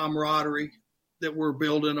good camaraderie that we're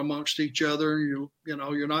building amongst each other.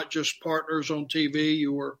 You're not just partners on TV.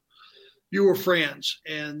 You were friends.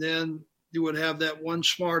 And then you would have that one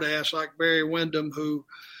smart ass like Barry Windham who,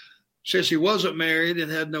 since he wasn't married and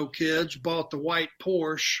had no kids, bought the white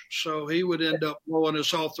Porsche. So he would end up blowing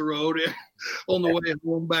us off the road on the way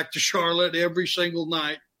home back to Charlotte every single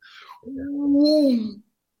night. Boom.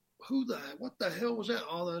 What the hell was that?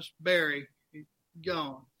 Oh, that's Barry. He's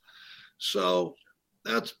gone. So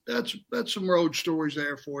that's some road stories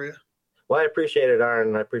there for you. Well, I appreciate it,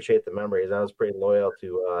 Arn. I appreciate the memories. I was pretty loyal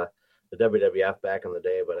to the WWF back in the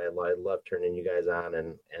day, but I love turning you guys on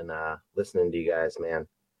and listening to you guys, man.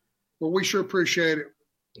 Well, we sure appreciate it.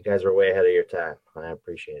 You guys are way ahead of your time. I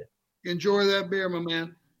appreciate it. Enjoy that beer, my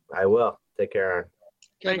man. I will. Take care, Arn.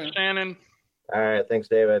 Thanks, Shannon. All right. Thanks,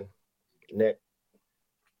 David. Nick.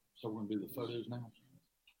 So we're going to do the photos now.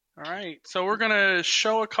 All right. So we're going to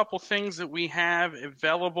show a couple things that we have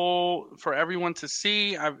available for everyone to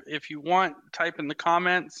see. If you want, type in the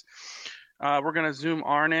comments. We're going to zoom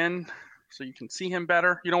Arn in so you can see him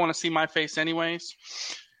better. You don't want to see my face anyways.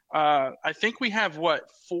 I think we have,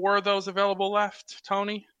 4 of those available left,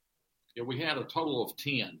 Tony? Yeah, we had a total of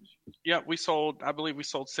 10. Yeah, I believe we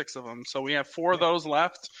sold 6 of them. So we have 4 of those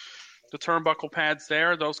left. The turnbuckle pads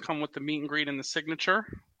there. Those come with the meet and greet and the signature.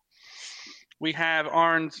 We have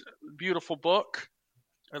Arn's beautiful book,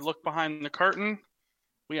 A Look Behind the Curtain.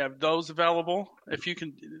 We have those available. If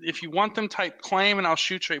you want them, type claim and I'll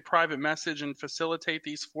shoot you a private message and facilitate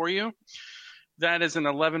these for you. That is an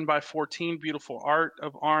 11 by 14 beautiful art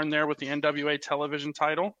of Arn there with the NWA television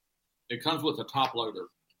title. It comes with a top loader.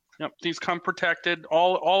 Yep, these come protected.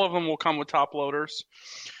 All of them will come with top loaders.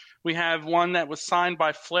 We have one that was signed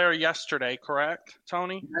by Flair yesterday, correct,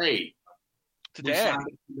 Tony? Today.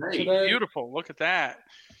 Beautiful. Look at that.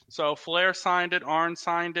 So Flair signed it. Arn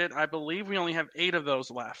signed it. I believe we only have 8 of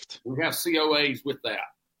those left. We have COAs with that.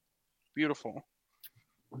 Beautiful.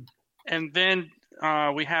 And then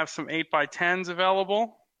we have some 8x10s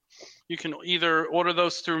available. You can either order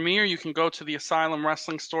those through me or you can go to the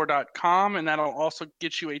asylumwrestlingstore.com, and that'll also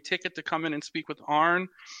get you a ticket to come in and speak with Arn,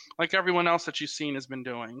 like everyone else that you've seen has been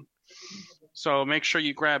doing. So make sure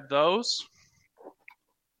you grab those.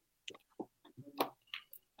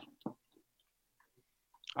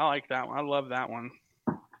 I like that one. I love that one.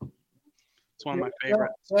 It's one of my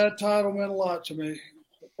favorites. That title meant a lot to me.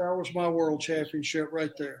 That was my world championship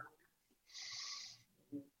right there.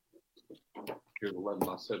 Here's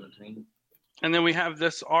 11x17. And then we have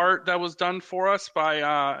this art that was done for us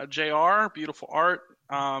by JR. Beautiful art.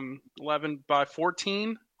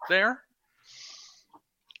 11x14 there.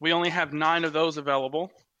 We only have 9 of those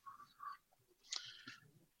available.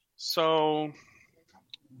 So,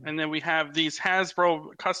 and then we have these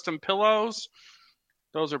Hasbro custom pillows.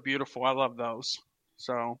 Those are beautiful. I love those.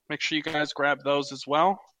 So make sure you guys grab those as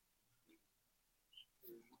well.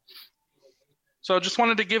 So just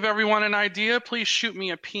wanted to give everyone an idea. Please shoot me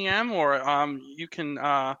a PM or you can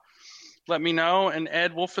let me know, and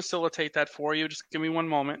Ed will facilitate that for you. Just give me one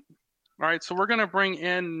moment. All right, so we're going to bring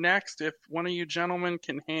in next, if one of you gentlemen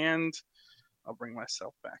can hand, I'll bring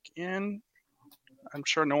myself back in. I'm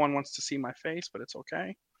sure no one wants to see my face, but it's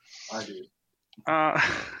okay. I do.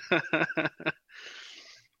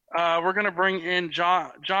 We're going to bring in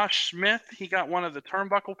Josh Smith. He got one of the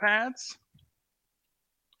turnbuckle pads.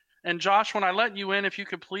 And Josh, when I let you in, if you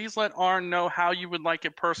could please let Arn know how you would like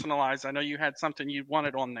it personalized. I know you had something you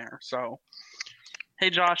wanted on there. So,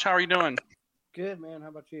 hey, Josh, how are you doing? Good, man. How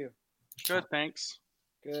about you? Good, thanks.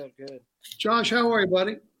 Good. Josh, how are you,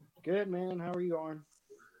 buddy? Good, man. How are you, Arn?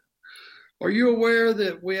 Are you aware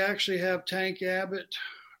that we actually have Tank Abbott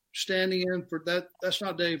standing in for that? That's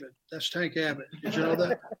not David. That's Tank Abbott. Did you know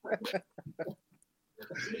that?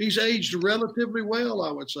 He's aged relatively well,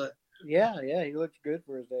 I would say. Yeah, he looks good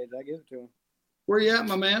for his age. I give it to him. Where you at,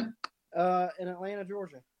 my man? In Atlanta,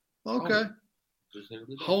 Georgia. Okay.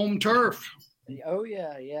 Home turf. Oh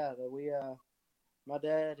yeah. My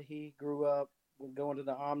dad, he grew up going to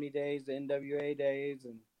the Omni days, the NWA days,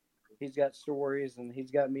 and he's got stories, and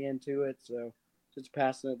he's got me into it, so just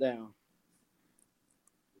passing it down.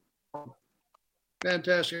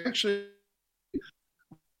 Fantastic. Actually,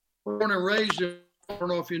 born and raised in, I don't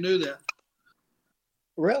know if you knew that.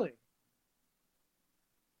 Really?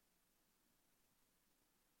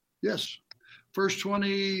 Yes. First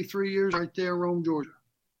 23 years right there in Rome, Georgia.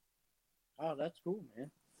 Oh, that's cool,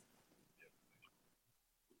 man.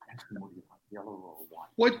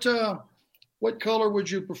 What color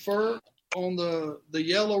would you prefer? On the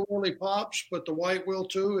yellow really pops, but the white will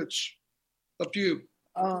too. It's up to you.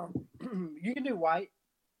 You can do white.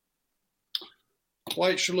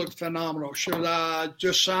 White should look phenomenal. Should I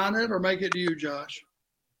just sign it or make it to you, Josh?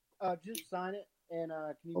 Just sign it, and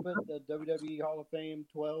can you put the WWE Hall of Fame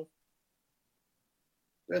 12?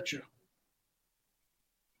 Betcha.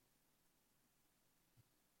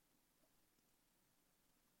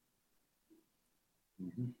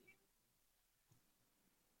 Mm-hmm.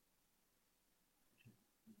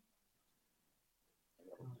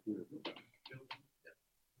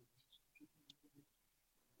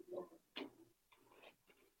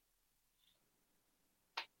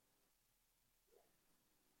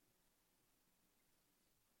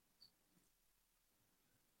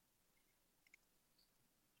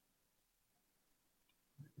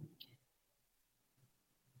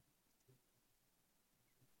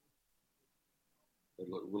 They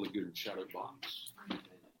look really good in shadow box.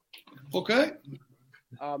 Okay.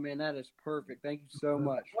 Oh man, that is perfect. Thank you so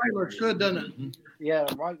much. White looks good, doesn't it?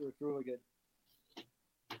 Yeah, white looks really good.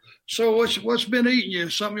 So what's been eating you?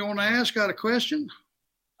 Something you want to ask? Got a question?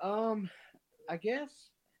 I guess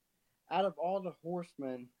out of all the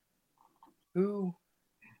Horsemen, who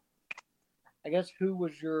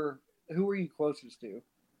were you closest to?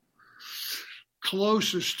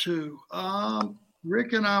 Closest to?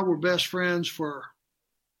 Rick and I were best friends for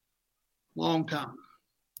a long time.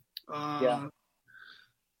 Yeah.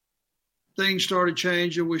 Things started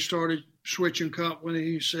changing. We started switching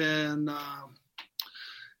companies, and a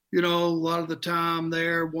lot of the time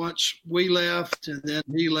there, once we left and then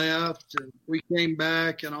he left and we came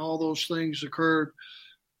back and all those things occurred,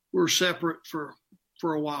 we were separate for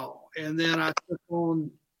a while. And then I took on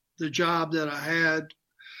the job that I had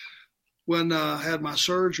when I had my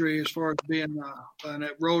surgery, as far as being a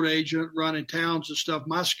road agent, running towns and stuff.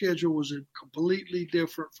 My schedule was completely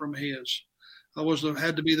different from his. I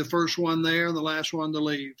had to be the first one there and the last one to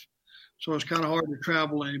leave. So it's kind of hard to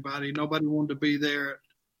travel anybody. Nobody wanted to be there at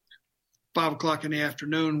 5 o'clock in the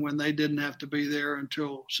afternoon when they didn't have to be there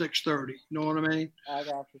until 6:30. You know what I mean? I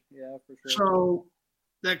got you. Yeah, for sure. So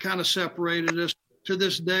that kind of separated us. To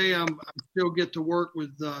this day, I still get to work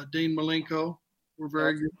with Dean Malenko. We're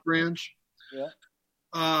very good friends. Yeah.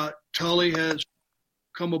 Tully has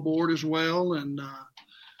come aboard as well, and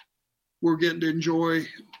we're getting to enjoy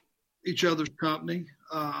each other's company.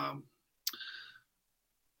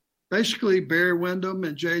 Basically, Barry Windham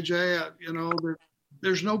and JJ,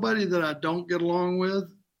 there's nobody that I don't get along with.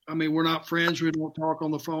 I mean, we're not friends. We don't talk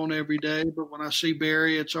on the phone every day, but when I see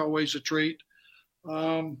Barry, it's always a treat.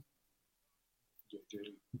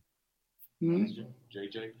 JJ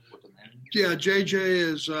with the manager? Yeah,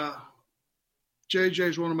 JJ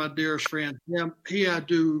is one of my dearest friends. He I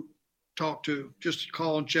do talk to, just to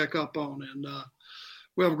call and check up on, and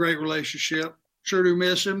we have a great relationship. Sure do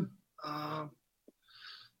miss him.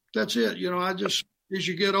 That's it. As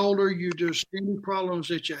you get older, any problems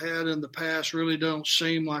that you had in the past really don't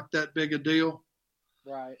seem like that big a deal.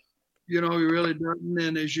 Right. You really don't.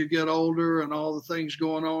 And as you get older and all the things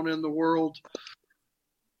going on in the world,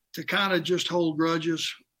 to kind of just hold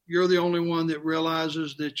grudges, you're the only one that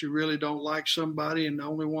realizes that you really don't like somebody, and the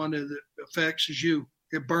only one that it affects is you.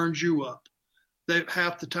 It burns you up.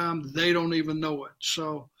 Half the time, they don't even know it.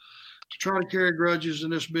 So to try to carry grudges in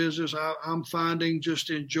this business, I'm finding just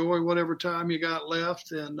enjoy whatever time you got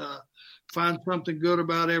left, and find something good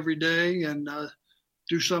about every day, and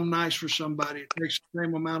do something nice for somebody. It takes the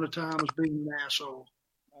same amount of time as being an asshole.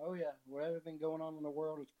 Oh, yeah. With everything going on in the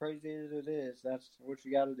world, as crazy as it is, that's what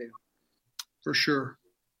you got to do. For sure.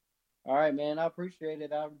 All right, man. I appreciate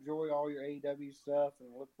it. I enjoy all your AEW stuff, and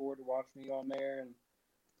look forward to watching you on there. And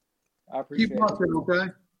I appreciate Keep watching, it.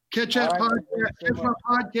 okay? Catch that podcast. Catch my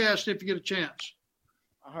podcast if you get a chance.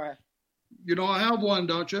 All right. I have one,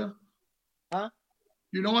 don't you? Huh?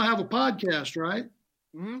 I have a podcast, right?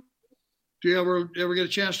 Mm-hmm. Do you ever get a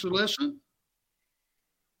chance to listen?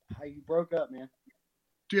 You broke up, man.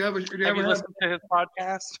 Do you ever listened to his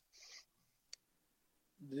podcast?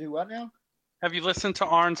 Do what now? Have you listened to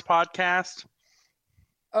Arn's podcast?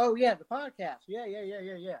 Oh yeah, the podcast.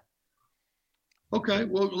 Yeah. Okay,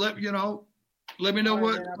 well let me know All right,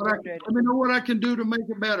 what man, let me know what I can do to make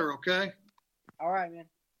it better. Okay. All right, man.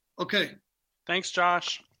 Okay. Thanks,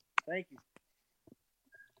 Josh. Thank you.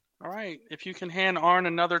 All right. If you can hand Arn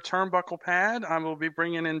another turnbuckle pad, I will be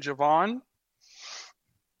bringing in Javon.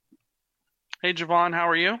 Hey, Javon, how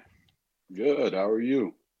are you? Good. How are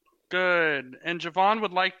you? Good. And Javon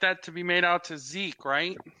would like that to be made out to Zeke,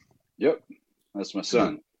 right? Yep. That's my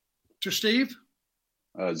son. To Steve?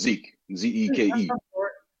 Zeke. Zeke.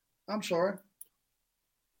 I'm sorry.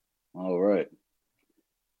 All right.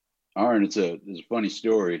 Arn, it's a funny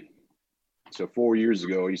story. So 4 years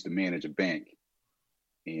ago, I used to manage a bank.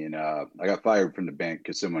 And I got fired from the bank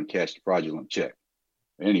because someone cashed a fraudulent check.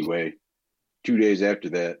 Anyway, 2 days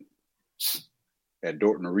after that, at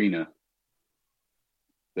Dorton Arena,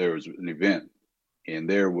 there was an event, and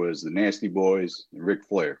there was the Nasty Boys and Ric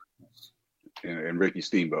Flair and Ricky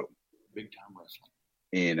Steamboat. Big time wrestling.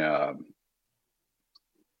 And,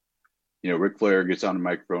 Ric Flair gets on the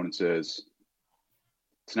microphone and says,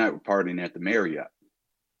 "Tonight we're partying at the Marriott."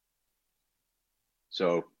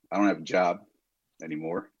 So I don't have a job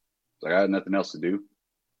anymore. So I got nothing else to do.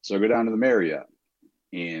 So I go down to the Marriott,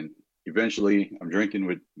 and eventually I'm drinking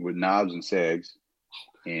with Knobs and Sags,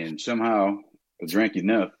 and somehow I drank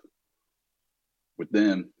enough with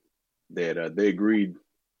them that they agreed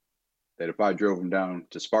that if I drove them down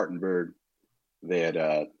to Spartanburg,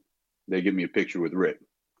 that they'd give me a picture with Rick.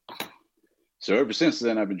 So ever since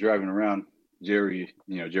then, I've been driving around Jerry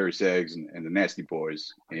Sags and the Nasty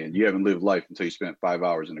Boys, and you haven't lived life until you spent 5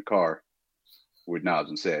 hours in a car with Knobs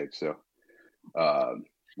and Sags. So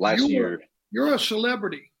last year, you're a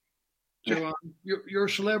celebrity, John. You're a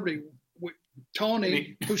celebrity.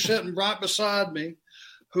 Tony, who's sitting right beside me,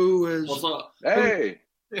 who is What's up? Hey,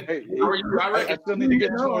 how are you? I still need to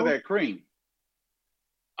get some more of that cream.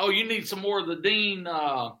 Oh, you need some more of the Dean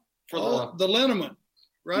for the liniment,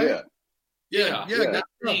 right? Yeah. Yeah.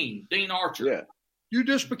 Dean Archer. Yeah. You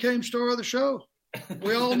just became star of the show.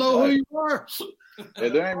 We all know who you are. Yeah,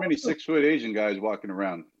 there ain't many 6 foot Asian guys walking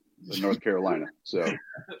around in North Carolina. So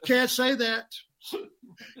can't say that.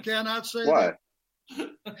 Cannot say why? that.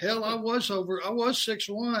 Hell, I was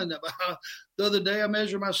 6'1". The other day I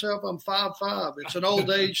measured myself. I'm 5'5". It's an old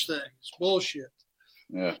age thing. It's bullshit.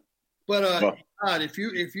 Yeah. But God, if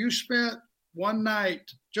you spent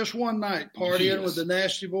just one night partying with the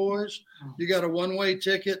Nasty Boys, you got a one-way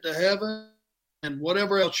ticket to heaven and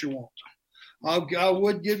whatever else you want. I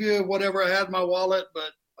would give you whatever I had in my wallet,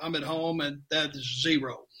 but I'm at home and that is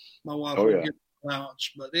zero. My wife would give me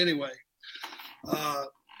allowance. But anyway,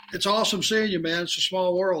 it's awesome seeing you, man. It's a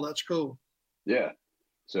small world. That's cool. Yeah.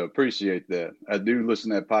 So appreciate that. I do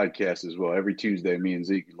listen to that podcast as well. Every Tuesday, me and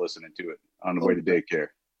Zeke are listening to it on the way to daycare.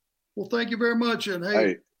 Well, thank you very much. And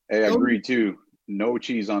Hey, I agree too. No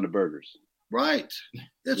cheese on the burgers. Right.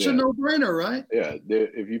 It's a no-brainer, right? Yeah.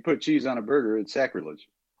 If you put cheese on a burger, it's sacrilege.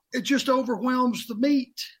 It just overwhelms the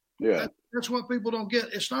meat. Yeah. That's what people don't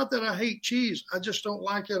get. It's not that I hate cheese. I just don't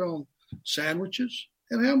like it on sandwiches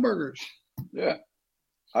and hamburgers. Yeah.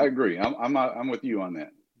 I agree. I'm with you on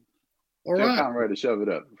that. All Tell right. Conrad to shove it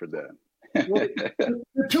up for that. Well,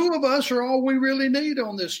 the two of us are all we really need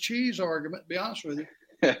on this cheese argument, to be honest with you.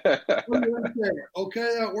 Okay,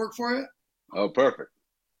 that work for you? Oh, perfect.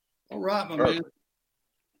 All right, my man.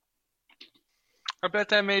 I bet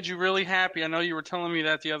that made you really happy. I know you were telling me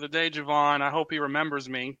that the other day, Javon. I hope he remembers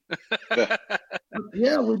me.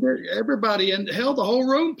 Yeah, we did. Everybody, and hell, the whole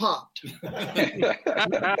room popped.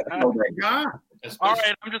 That guy. All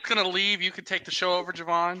right, I'm just gonna leave. You can take the show over,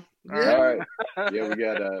 Javon. All right. Yeah,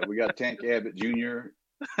 we got Tank Abbott Jr.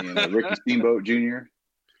 and Ricky Steamboat Jr.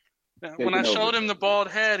 When I showed him the bald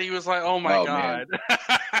head, he was like, "Oh my God!"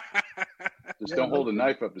 Just don't hold a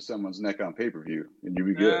knife up to someone's neck on pay-per-view, and you'll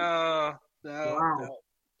be good. No.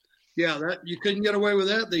 Yeah, that you couldn't get away with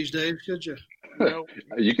that these days, could you? Nope.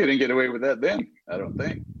 You couldn't get away with that then. I don't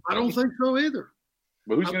think. I don't think so either.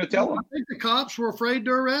 But who's going to tell him? I think the cops were afraid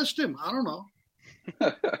to arrest him. I don't know.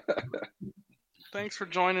 Thanks for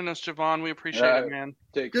joining us, Javon. We appreciate it, man.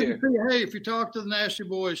 Take Good care. to see you. Hey, if you talk to the Nasty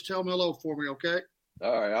Boys, tell them hello for me, okay?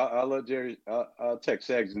 All right, I'll let Jerry. I'll text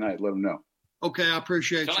Sags tonight. Let him know. Okay, I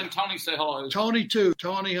appreciate Tell you. him Tony say hello. Tony too.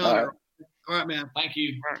 Tony Hunter. All right, man. Thank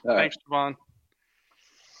you. All right. Thanks, Javon.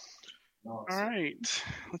 All right.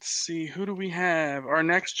 Let's see. Who do we have? Our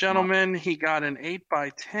next gentleman, he got an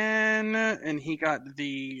 8x10, and he got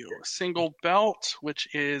the single belt, which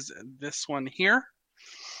is this one here.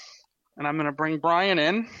 And I'm going to bring Brian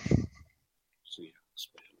in.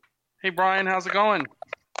 Hey, Brian, how's it going?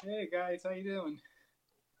 Hey, guys. How you doing?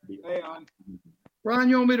 Hey, on. Brian,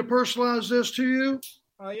 you want me to personalize this to you?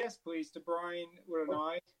 Yes, please. To Brian with an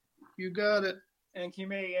I. You got it. And can you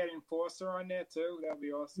maybe add Enforcer on there, too? That'd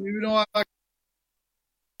be awesome. You know, I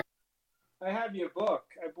have your book.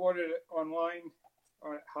 I bought it online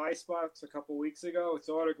on High Spots a couple weeks ago. It's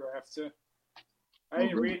autographed, too. I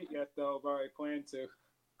didn't read it yet, though, but I plan to.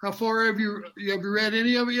 How far have you read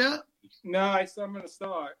any of it yet? No, I'm going to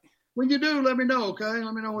start. When you do, let me know, okay?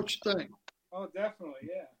 Let me know what you think. Oh, definitely,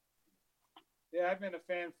 yeah. Yeah, I've been a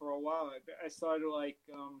fan for a while. I started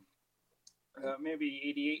maybe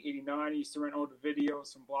 88, 89. I used to rent all the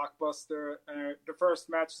videos from Blockbuster. The first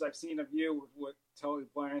matches I've seen of you were with Tully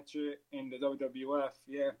Blanchard in the WWF,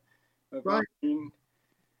 yeah. Right. And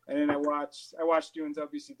then I watched you in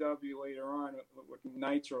WCW later on when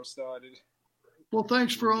Nitro started. Well,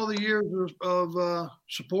 thanks for all the years of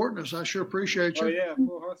supporting us. I sure appreciate you. Oh, yeah.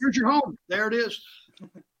 Here's your home. There it is.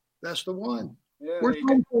 That's the one. Yeah, Where's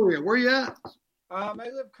home for you? Where you at? I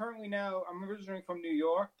live currently now. I'm originally from New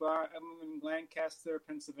York, but I'm in Lancaster,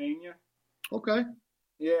 Pennsylvania. Okay.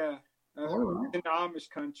 Yeah. All right. In the Amish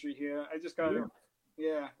country here. I just got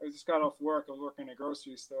off work. I was working in a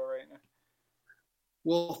grocery store right now.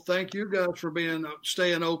 Well, thank you guys for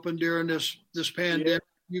staying open during this pandemic. Yeah.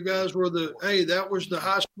 You guys were that was the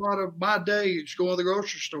high spot of my day, is going to the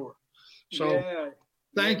grocery store. So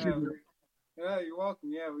thank you. Yeah, you're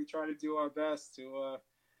welcome. Yeah, we try to do our best to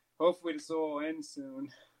hopefully this all ends soon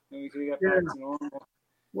and we can get back to normal.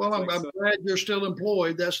 Well, I'm glad you're still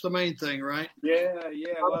employed. That's the main thing, right? Yeah.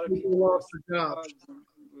 A lot of people lost their jobs.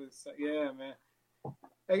 Yeah, man.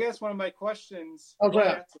 I guess one of my questions. How's that?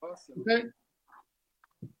 That's awesome. Okay.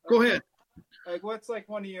 Go ahead. Like, what's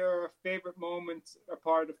one of your favorite moments a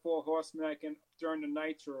part of the Four Horsemen during the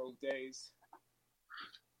Nitro days?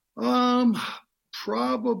 Probably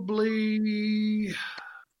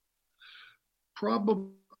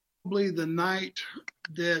the night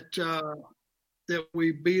that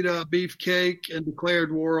we beat up Beefcake and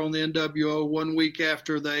declared war on the NWO 1 week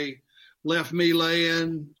after they left me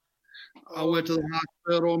laying. I went to the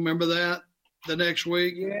hospital. Remember that? The next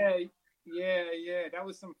week? Yeah. That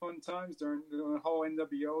was some fun times during the whole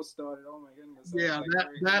NWO started. Oh, my goodness.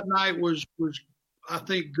 That night was I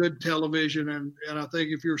think, good television. And I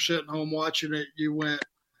think if you're sitting home watching it, you went,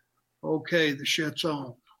 okay, the shit's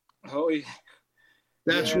on. Oh, yeah.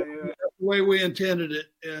 That's the way we intended it.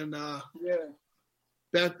 And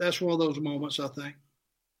that's one of those moments, I think.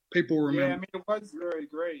 People remember. Yeah, I mean, it was very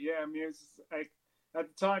great. Yeah, I mean, it's at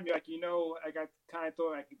the time, I kind of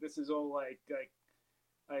thought, this is all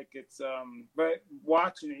it's but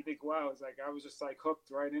watching it, you think, wow, it's I was just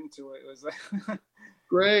hooked right into it. It was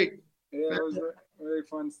great. Yeah, it was really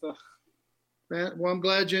fun stuff. Well, I'm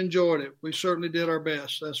glad you enjoyed it. We certainly did our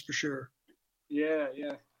best. That's for sure. Yeah.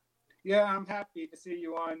 I'm happy to see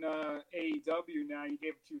you on AEW now. You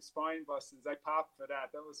gave a few spine busters. I popped for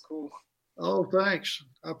that. That was cool. Oh, thanks.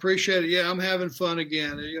 I appreciate it. Yeah, I'm having fun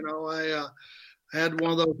again. You know, I had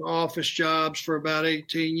one of those office jobs for about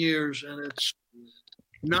 18 years, and it's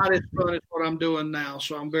not as fun as what I'm doing now.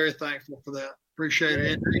 So I'm very thankful for that. Appreciate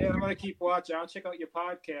it. Yeah, I'm going to keep watching. I'll check out your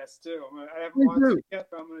podcast, too. I haven't watched it yet,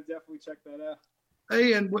 but I'm going to definitely check that out.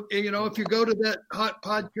 Hey, and you know, if you go to that Hot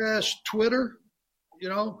Podcast Twitter, you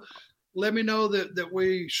know, let me know that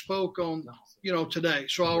we spoke on, you know, today,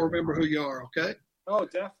 so I'll remember who you are. Okay. Oh,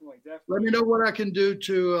 definitely. Let me know what I can do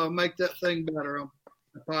to make that thing better on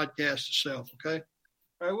the podcast itself. Okay.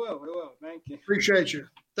 I will. Thank you. Appreciate you.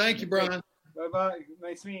 Thank you, Brian. Bye-bye.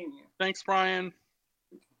 Nice meeting you. Thanks, Brian.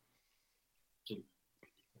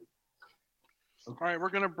 All right, we're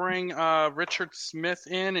going to bring Richard Smith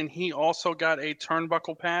in, and he also got a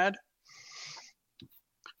turnbuckle pad.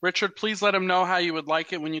 Richard, please let him know how you would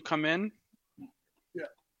like it when you come in. Yeah.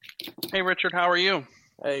 Hey, Richard, how are you?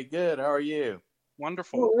 Hey, good. How are you?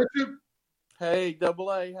 Wonderful. Hello, Richard. Hey,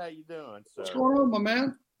 Double A, how you doing, sir? What's going on, my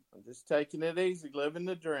man? I'm just taking it easy, living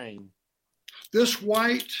the dream. This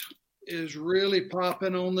white is really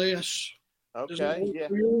popping on this. Okay, yeah.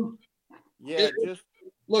 Yeah, it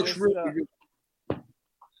looks really good.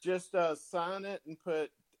 Just sign it and put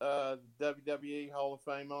WWE Hall of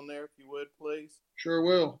Fame on there, if you would, please. Sure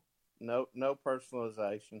will. No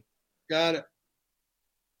personalization. Got it.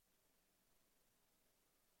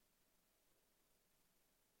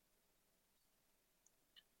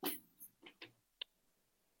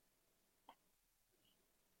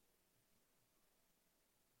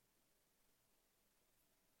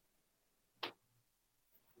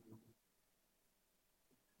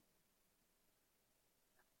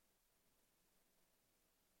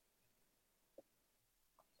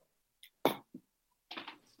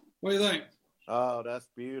 What do you think? Oh, that's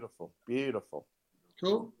beautiful. Beautiful.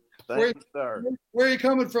 Cool. Thank you, sir. Where are you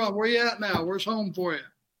coming from? Where you at now? Where's home for you?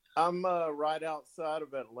 I'm right outside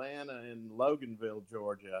of Atlanta in Loganville,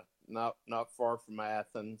 Georgia, not far from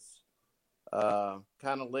Athens.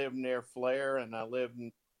 Kind of live near Flair, and I live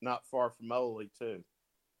not far from Ole, too.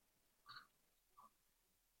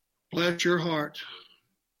 Bless your heart.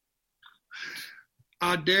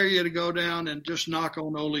 I dare you to go down and just knock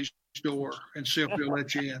on Ole's door and see if he'll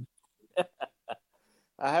let you in.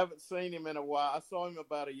 I haven't seen him in a while. I saw him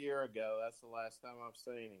about a year ago. That's the last time I've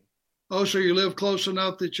seen him. Oh, so you live close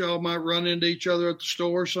enough that y'all might run into each other at the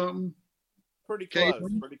store or something? Pretty close.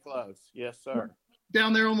 Pretty close. Yes, sir.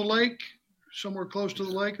 Down there on the lake? Somewhere close to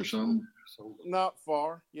the lake or something? Not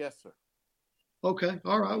far. Yes, sir. Okay.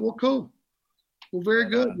 All right. Well, cool. Well, very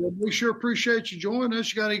good. Well, we sure appreciate you joining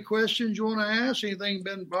us. You got any questions you want to ask? Anything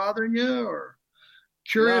been bothering you or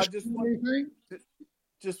curious about anything?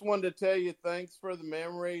 Just wanted to tell you thanks for the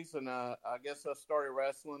memories. And I guess I started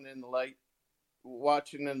wrestling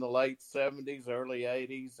watching in the late 70s, early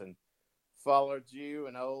 80s, and followed you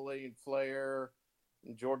and Ole and Flair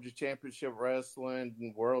and Georgia Championship Wrestling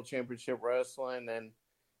and World Championship Wrestling. And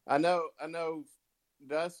I know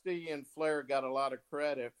Dusty and Flair got a lot of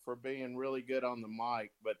credit for being really good on the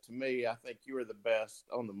mic, but to me, I think you were the best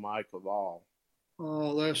on the mic of all.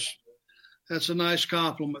 Oh, that's a nice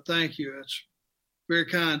compliment. Thank you. That's very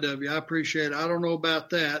kind of you. I appreciate it. I don't know about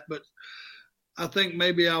that, but I think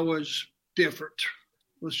maybe I was different.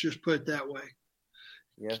 Let's just put it that way.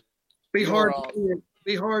 Yeah. Be hard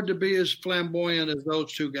to be as flamboyant as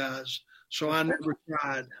those two guys. So I never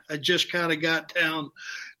tried. I just kind of got down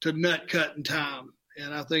to nut cutting time.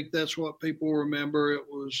 And I think that's what people remember. It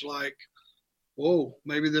was like, whoa,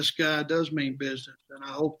 maybe this guy does mean business. And I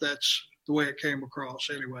hope that's the way it came across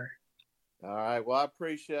anyway. All right. Well, I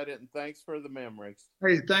appreciate it. And thanks for the memories.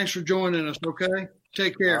 Hey, thanks for joining us. Okay.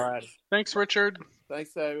 Take care. All right. Thanks, Richard.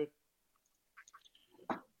 Thanks, David.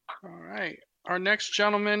 All right. Our next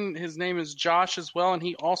gentleman, his name is Josh as well, and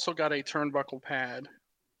he also got a turnbuckle pad.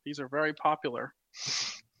 These are very popular.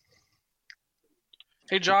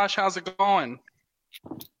 Hey, Josh, how's it going?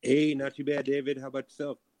 Hey, not too bad, David. How about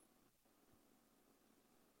yourself?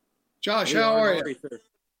 Josh, how are you? Sir.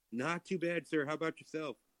 Not too bad, sir. How about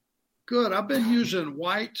yourself? Good. I've been using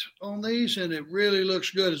white on these, and it really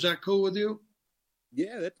looks good. Is that cool with you?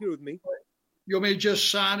 Yeah, that's good with me. You want me to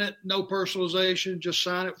just sign it? No personalization? Just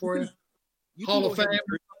sign it for you? Hall of Fame?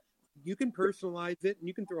 You can personalize it, and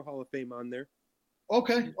you can throw Hall of Fame on there.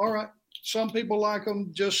 Okay. All right. Some people like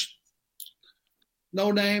them just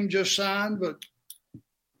no name, just signed, but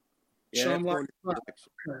yeah, some like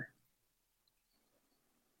okay.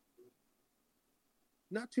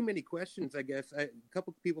 Not too many questions, I guess. A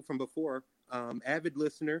couple people from before. Avid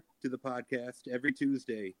listener to the podcast every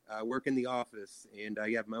Tuesday. I work in the office, and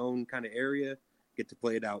I have my own kind of area. Get to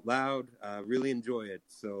play it out loud. Really enjoy it.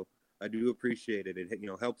 So I do appreciate it. It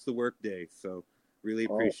helps the work day. So really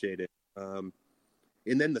appreciate it. And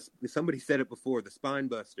then somebody said it before, the Spine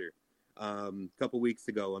Buster, a couple weeks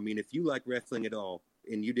ago. I mean, if you like wrestling at all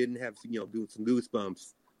and you didn't have doing some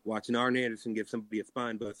goosebumps watching Arn Anderson give somebody a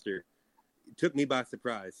Spine Buster, it took me by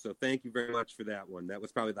surprise. So thank you very much for that one. That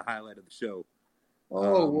was probably the highlight of the show.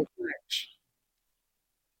 Well, thanks.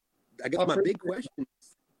 I guess my big question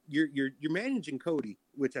is, you're managing Cody,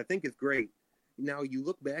 which I think is great. Now you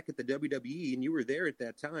look back at the WWE, and you were there at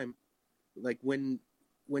that time. Like when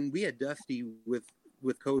we had Dusty with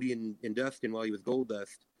Cody and Dustin while he was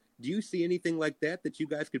Goldust, do you see anything like that you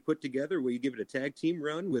guys could put together where you give it a tag team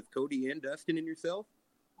run with Cody and Dustin and yourself?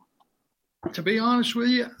 To be honest with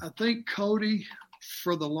you, I think Cody,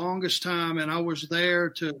 for the longest time, and I was there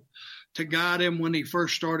to guide him when he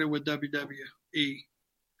first started with WWE.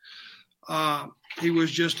 He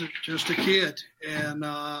was just a kid, and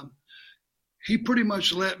he pretty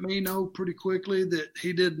much let me know pretty quickly that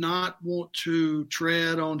he did not want to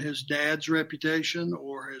tread on his dad's reputation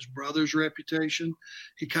or his brother's reputation.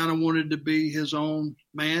 He kind of wanted to be his own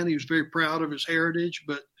man. He was very proud of his heritage,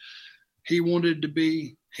 but he wanted to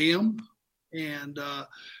be him. And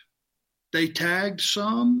they tagged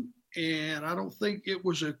some, and I don't think it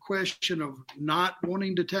was a question of not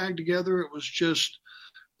wanting to tag together. It was just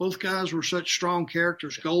both guys were such strong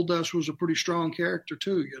characters. Goldust was a pretty strong character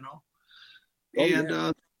too,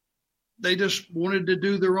 they just wanted to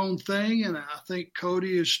do their own thing, and I think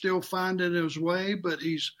Cody is still finding his way, but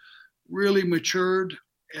he's really matured,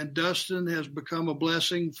 and Dustin has become a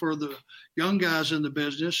blessing for the young guys in the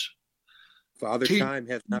business. Father Time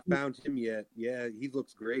has not found him yet. Yeah, he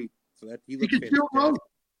looks great. So that he looks can still go.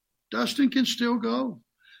 Dustin can still go.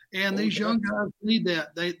 And these young guys need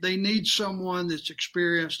that. They need someone that's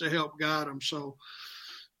experienced to help guide them. So,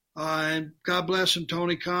 and God bless him,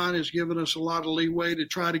 Tony Khan has given us a lot of leeway to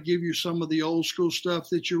try to give you some of the old school stuff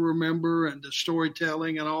that you remember and the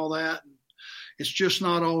storytelling and all that. And it's just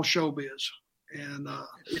not all showbiz. And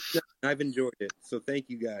I've enjoyed it. So thank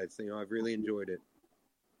you guys. I've really enjoyed it.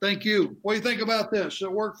 Thank you. What do you think about this? Does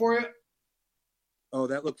it work for you? Oh,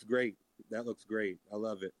 that looks great. That looks great. I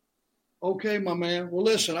love it. Okay, my man. Well,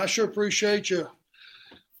 listen, I sure appreciate you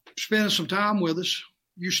spending some time with us.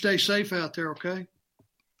 You stay safe out there, okay?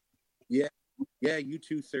 Yeah, you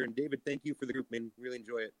too, sir. And David, thank you for the group, man. Really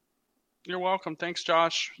enjoy it. You're welcome. Thanks,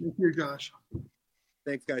 Josh. Thank you, Josh.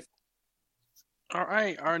 Thanks, guys. All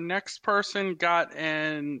right, our next person got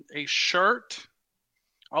a shirt.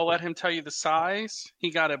 I'll let him tell you the size. He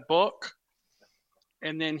got a book,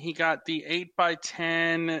 and then he got the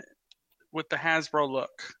 8x10 with the Hasbro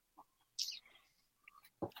look.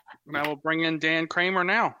 And I will bring in Dan Kramer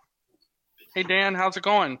now. Hey, Dan, how's it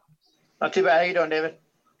going? Not too bad. How you doing, David?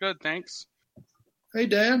 Good, thanks. Hey,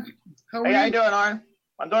 Dan. How are you? How you doing, Arn?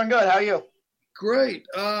 I'm doing good. How are you? Great.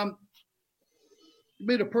 You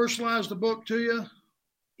me to personalize the book to you?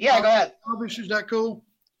 Yeah, go ahead. Obviously, is that cool?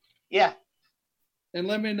 Yeah. And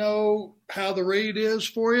let me know how the read is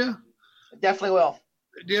for you. Definitely will.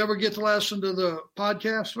 Do you ever get to listen to the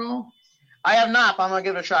podcast at all? I have not, but I'm going to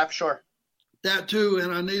give it a try for sure. That too,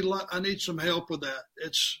 and I need some help with that.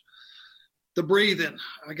 It's the breathing.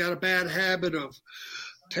 I got a bad habit of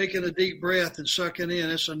taking a deep breath and sucking in.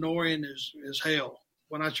 It's annoying as hell.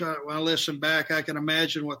 When I listen back, I can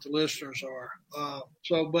imagine what the listeners are.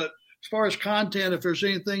 But as far as content, if there's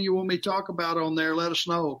anything you want me to talk about on there, let us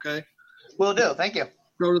know, okay? Will do. Thank you.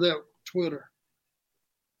 Go to that Twitter.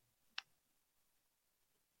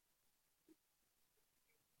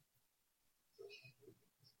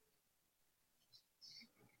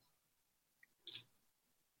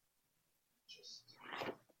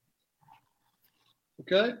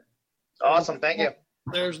 Okay. Awesome. Thank you.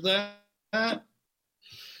 There's that.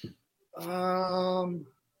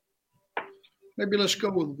 Maybe let's go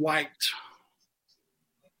with white.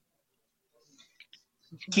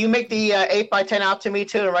 Can you make the 8x10 out to me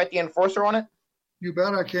too and write the enforcer on it? You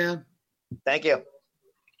bet I can. Thank you.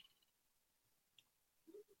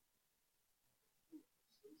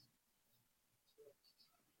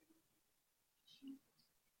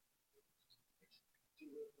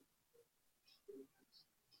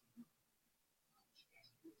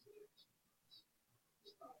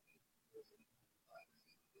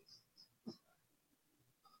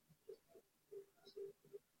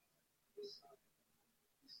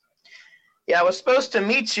 Yeah, I was supposed to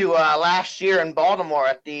meet you last year in Baltimore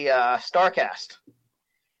at the StarCast.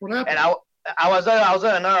 What happened? And I was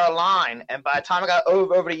on another line, and by the time I got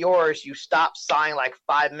over to yours, you stopped signing like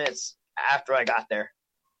 5 minutes after I got there.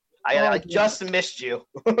 I just missed you.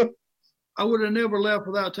 I would have never left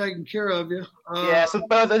without taking care of you. Yeah, so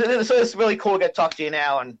it's really cool to get to talk to you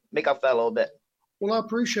now and make up for that a little bit. Well, I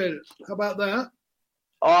appreciate it. How about that?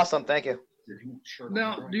 Awesome, thank you.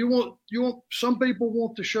 Now, do you want? Some people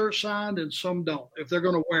want the shirt signed and some don't. If they're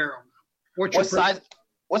going to wear them,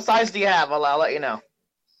 What size do you have? I'll let you know.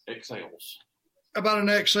 XLs. About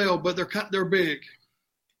an XL, but they're big.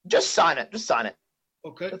 Just sign it.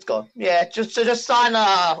 Okay. Let's go. Yeah, just sign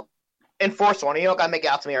Enforcer one. You don't gotta make it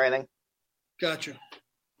out to me or anything. Gotcha.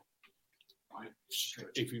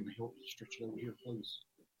 If you help stretch it over here, please.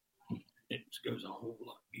 It goes a whole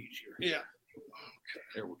lot easier. Yeah. Okay,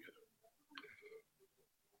 there we go.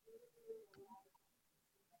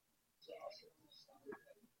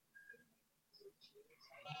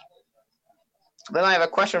 Then I have a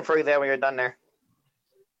question for you there when you're done there.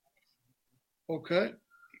 Okay.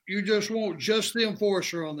 You just want just the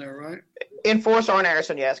Enforcer on there, right? Enforcer Arn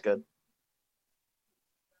Anderson, yeah, that's good.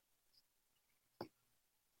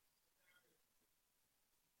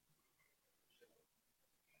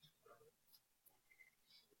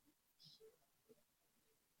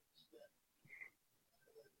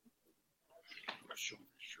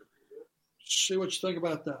 See what you think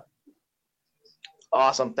about that.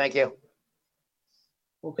 Awesome, thank you.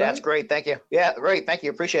 Okay. That's great, thank you. Yeah, great, thank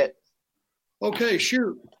you, appreciate it. Okay,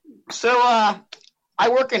 shoot. So, I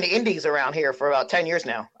work in the indies around here for about 10 years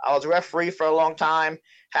now. I was a referee for a long time,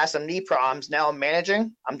 had some knee problems. Now I'm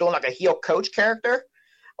managing. I'm doing like a heel coach character.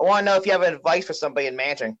 I want to know if you have advice for somebody in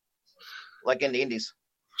managing, like in the indies.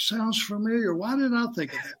 Sounds familiar. Why didn't I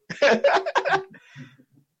think of that?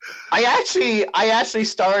 I actually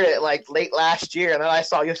started like late last year, and then I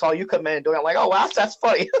saw you come in and doing it. I'm like, oh wow, that's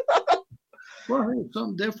funny. Well, hey, it's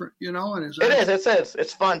something different, you know. And It is.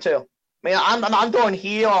 It's fun too. I mean, I'm doing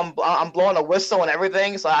heel. I'm blowing a whistle and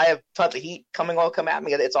everything, so I have tons of heat come at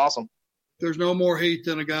me. It's awesome. There's no more heat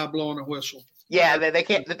than a guy blowing a whistle. Yeah, they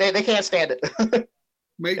can't stand it.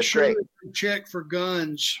 Make sure that you check for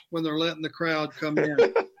guns when they're letting the crowd come in.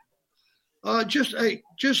 Just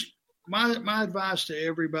my advice to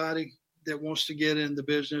everybody that wants to get in the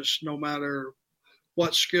business, no matter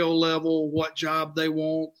what skill level, what job they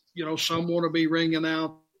want. You know, some want to be ring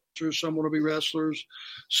announcers, some want to be wrestlers,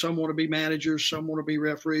 some want to be managers, some want to be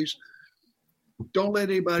referees. Don't let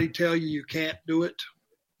anybody tell you can't do it.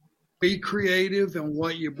 Be creative in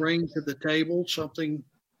what you bring to the table, something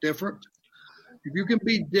different. If you can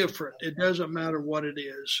be different, it doesn't matter what it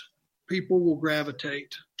is. People will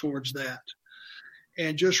gravitate towards that.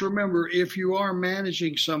 And just remember, if you are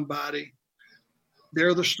managing somebody,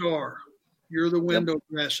 they're the star. You're the window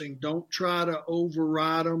dressing. Don't try to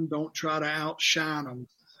override them. Don't try to outshine them.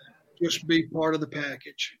 Just be part of the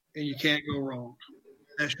package, and you can't go wrong.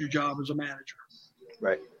 That's your job as a manager.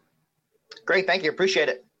 Right. Great. Thank you. Appreciate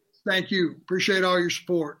it. Thank you. Appreciate all your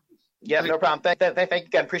support. Yeah, no problem. Thank you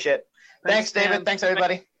again. Appreciate it. Thanks, David. man. Thanks,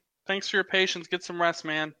 everybody. Thanks for your patience. Get some rest,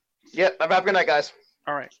 man. Yep. Have a good night, guys.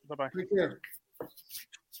 All right. Bye-bye. Take care.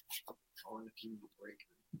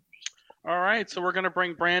 All right, so we're going to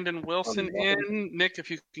bring Brandon Wilson in. Nick,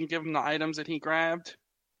 if you can give him the items that he grabbed.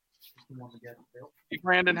 Hey,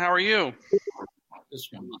 Brandon, how are you?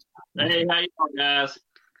 Hey, how you doing, guys?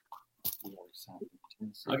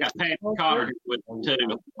 I got Pat Cotter here with me, too.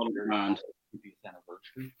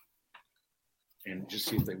 And just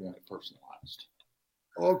see if they want it personalized.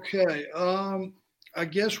 Okay. I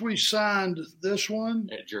guess we signed this one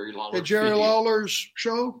At Jerry Lawler's at Jerry video. Lawler's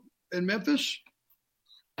show in Memphis.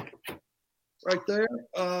 Right there.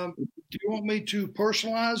 Do you want me to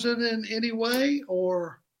personalize it in any way,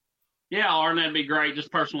 or? Yeah, Arn, that'd be great.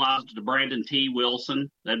 Just personalized to Brandon T. Wilson.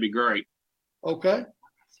 That'd be great. Okay.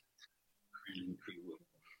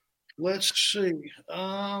 Let's see.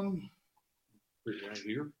 Right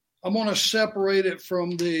here. I'm going to separate it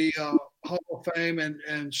from the Hall of Fame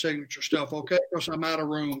and signature stuff, okay? Because I'm out of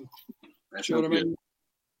room. That's See what I mean?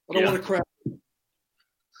 I don't want to crowd.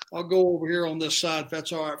 I'll go over here on this side if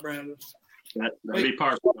that's all right, Brandon. That'd be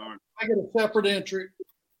perfect, Arn. I get a separate entry.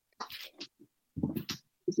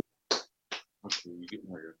 Okay, you get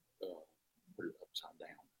where put it upside down.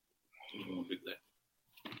 You want to do that.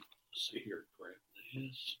 See here, grab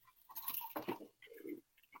this. Okay,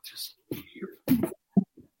 just here.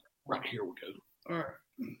 Right here we go. All right.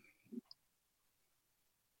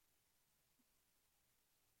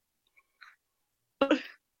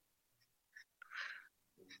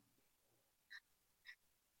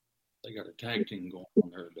 They got a tag team going on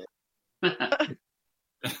there.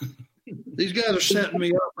 These guys are setting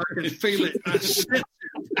me up. I can feel it. I sense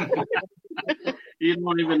it. You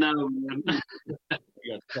don't even know, man.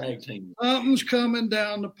 You got Tag team. Something's coming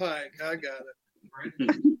down the pike. I got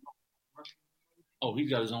it. Oh, he's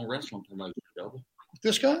got his own wrestling promotion, don't he?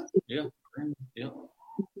 This guy? Yeah. Yeah.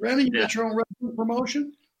 Randy, you Yeah. got your own wrestling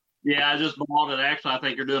promotion? Yeah, I just bought it. Actually, I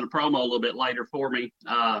think you're doing a promo a little bit later for me.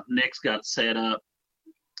 Nick's got set up.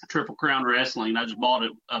 Triple Crown Wrestling. I just bought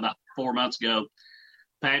it about 4 months ago.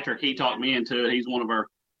 Patrick, he talked me into it. He's one of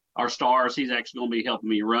our stars. He's actually going to be helping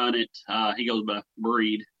me run it. He goes by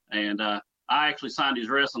Breed. And I actually signed his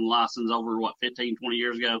wrestling license over, 15, 20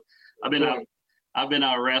 years ago. I've been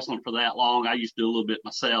out of wrestling for that long. I used to do a little bit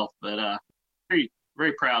myself, but very,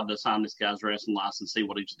 very proud to sign this guy's wrestling license, see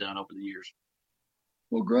what he's done over the years.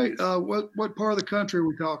 Well, great. What part of the country are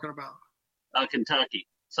we talking about? Kentucky,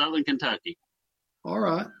 Southern Kentucky. All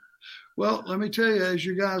right. Well, let me tell you, as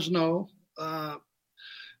you guys know,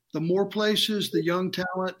 the more places the young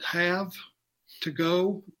talent have to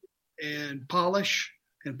go and polish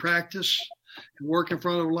and practice and work in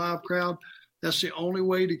front of a live crowd, that's the only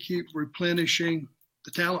way to keep replenishing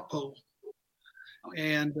the talent pool.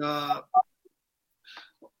 And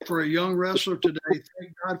for a young wrestler today,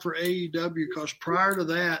 thank God for AEW, because prior to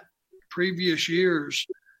that, previous years,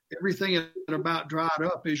 everything had about dried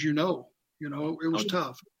up, as you know. You know, it was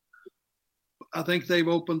tough. I think they've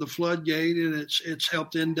opened the floodgate, and it's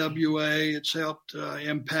helped NWA, it's helped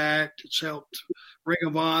Impact, it's helped Ring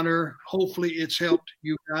of Honor. Hopefully, it's helped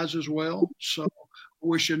you guys as well. So, I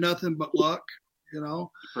wish you nothing but luck. You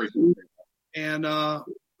know, and hope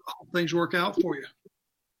things work out for you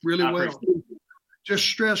really well. Just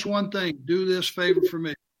stress one thing: do this favor for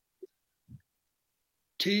me.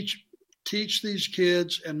 Teach these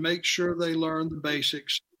kids and make sure they learn the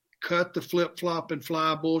basics. Cut the flip-flop and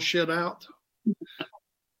fly bullshit out,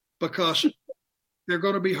 because they're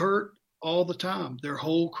going to be hurt all the time, their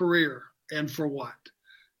whole career. And for what?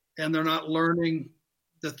 And they're not learning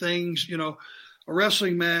the things, you know. A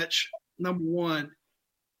wrestling match, number one,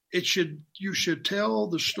 you should tell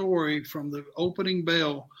the story from the opening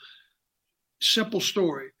bell. Simple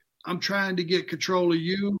story. I'm trying to get control of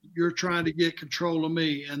you. You're trying to get control of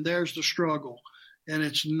me. And there's the struggle. And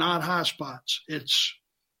it's not high spots. It's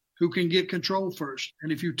who can get control first.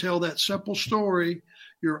 And if you tell that simple story,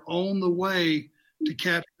 you're on the way to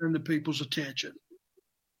capturing the people's attention.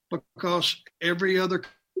 Because every other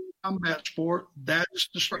combat sport, that's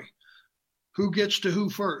the story. Who gets to who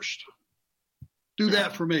first? Do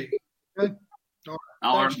that for me. Okay?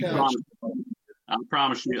 All right. Thanks, I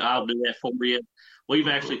promise you I'll do that for you. We've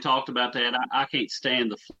actually talked about that. I can't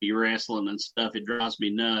stand the flea wrestling and stuff. It drives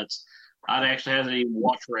me nuts. I actually haven't even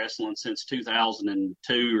watched wrestling since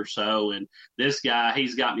 2002 or so. And this guy,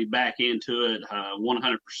 he's got me back into it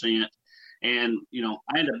 100%. And, you know,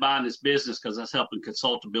 I ended up buying this business because I was helping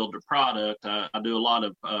consult to build their product. I do a lot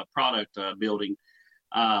of product building.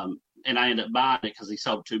 And I ended up buying it because he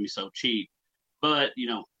sold it to me so cheap. But, you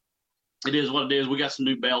know, it is what it is. We got some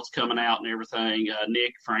new belts coming out and everything.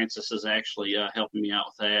 Nick Francis is actually helping me out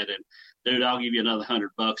with that. And, dude, I'll give you another $100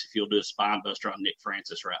 if you'll do a spine buster on Nick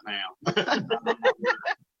Francis right now.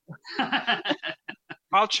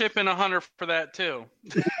 I'll chip in 100 for that too.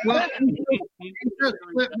 Well, he just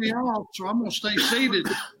flipped me off, so I'm going to stay seated.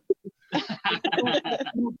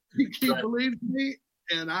 You can't believe me,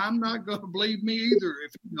 and I'm not going to believe me either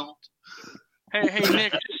if you don't. Hey,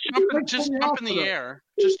 Nick, just jump in the air.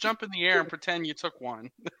 Just jump in the air and pretend you took one.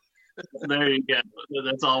 There you go.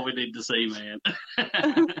 That's all we need to see, man.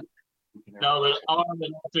 No, all of the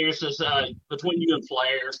seriousness, between you and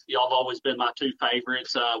Flair, y'all have always been my two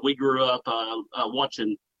favorites. We grew up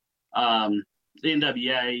watching the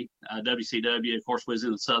NWA, WCW. Of course, was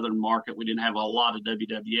in the Southern market. We didn't have a lot of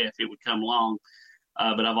WWF. It would come along.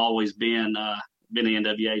 But I've always been an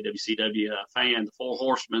NWA, WCW fan. The Four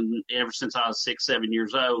Horsemen, ever since I was 6, 7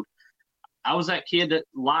 years old. I was that kid that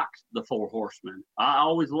liked the Four Horsemen. I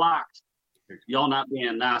always liked y'all not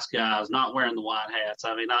being nice guys, not wearing the white hats.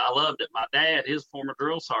 I mean, I loved it. My dad, his former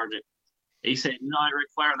drill sergeant, he said, you know, Ric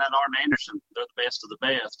Flair and that Arn Anderson, they're the best of the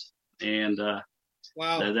best. And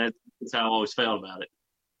wow, that's how I always felt about it.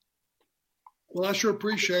 Well, I sure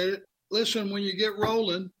appreciate it. Listen, when you get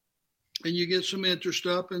rolling and you get some interest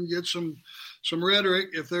up and get some rhetoric,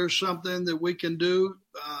 if there's something that we can do,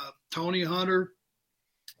 Tony Hunter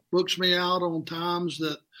books me out on times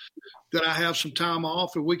that I have some time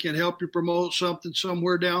off, and we can help you promote something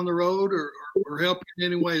somewhere down the road or help you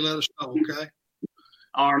in any way, let us know, okay?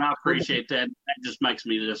 Arn, I appreciate that. That just makes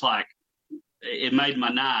me just like, it made my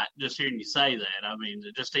night just hearing you say that. I mean,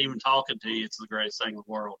 just even talking to you, it's the greatest thing in the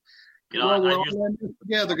world. You know, well, we're all in this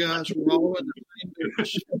together, guys. We're all in the same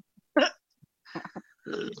business.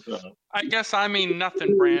 I guess I mean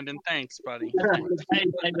nothing, Brandon. Thanks, buddy. Hey,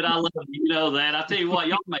 David, I love you. You know that. I tell you what,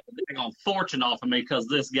 y'all make a daggone fortune off of me because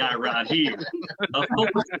this guy right here. Of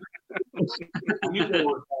course.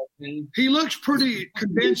 He looks pretty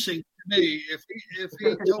convincing to me. If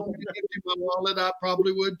he told me to empty my wallet, I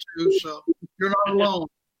probably would too. So you're not alone.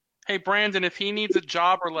 Hey, Brandon, if he needs a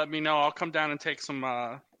jobber, let me know. I'll come down and take some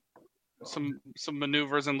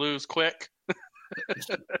maneuvers and lose quick.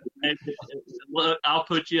 Look, I'll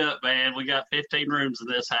put you up, man. We got 15 rooms in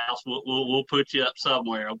this house. We'll put you up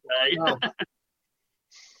somewhere, okay? Wow.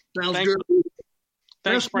 Sounds Thanks. good.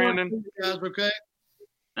 Thanks, Best Brandon. luck to you guys, okay?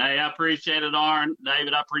 Hey, I appreciate it, Arn.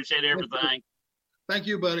 David, I appreciate everything. Thank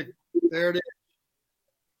you, buddy. There it is.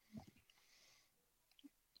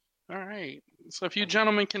 All right. So if you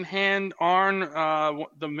gentlemen can hand Arn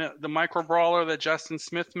the micro brawler that Justin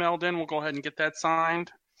Smith mailed in, we'll go ahead and get that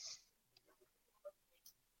signed.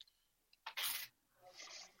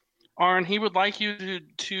 Arn, he would like you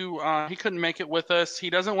to he couldn't make it with us. He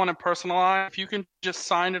doesn't want to personalize. If you can just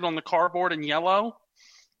sign it on the cardboard in yellow,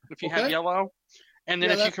 if you have yellow, and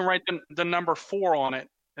then if you can write the number 4 on it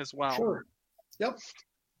as well. Sure. Yep.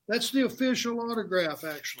 That's the official autograph,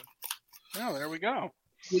 actually. Oh, there we go.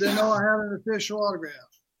 You didn't know I had an official autograph.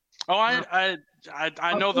 Oh, I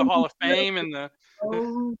know the Hall of Fame and the.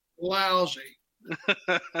 So lousy.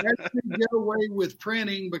 I didn't get away with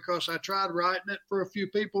printing because I tried writing it for a few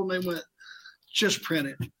people and they went, just print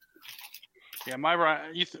it. Yeah, my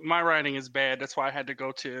writing is bad. That's why I had to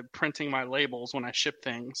go to printing my labels when I ship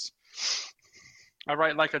things. I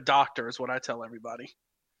write like a doctor is what I tell everybody.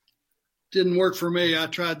 Didn't work for me. I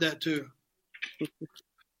tried that too.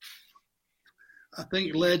 I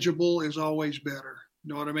think legible is always better.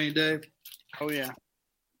 You know what I mean, Dave? Oh, yeah.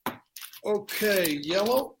 Okay,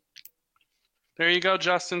 yellow. There you go,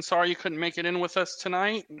 Justin. Sorry you couldn't make it in with us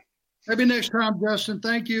tonight. Maybe next time, Justin.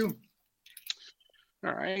 Thank you.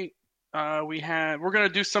 All right. We're going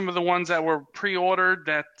to do some of the ones that were pre-ordered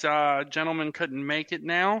that gentlemen couldn't make it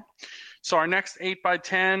now. So our next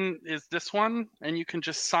 8x10 is this one, and you can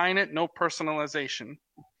just sign it, no personalization.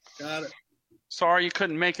 Got it. Sorry you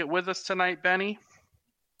couldn't make it with us tonight, Benny.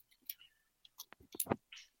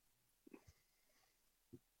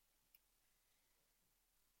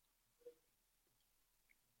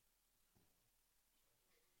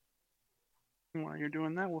 While you're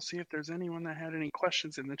doing that, we'll see if there's anyone that had any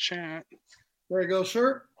questions in the chat. There you go,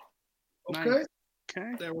 sir. Okay. Nice.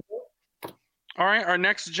 Okay. There we go. All right, our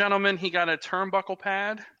next gentleman, he got a turnbuckle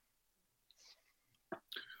pad.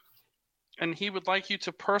 And he would like you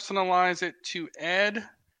to personalize it to Ed.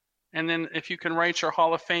 And then if you can write your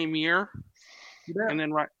Hall of Fame year. And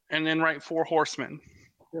then write 4 Horsemen.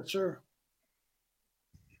 Yes, sir.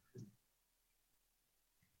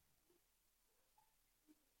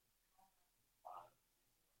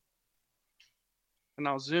 And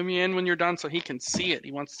I'll zoom you in when you're done so he can see it.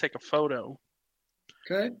 He wants to take a photo.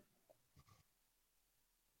 Okay.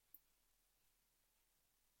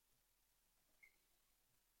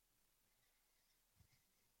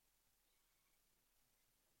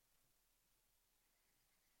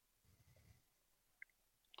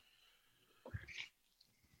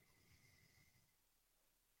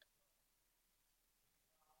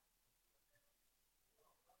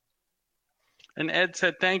 And Ed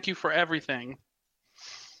said, thank you for everything.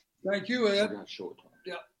 Thank you, Ed.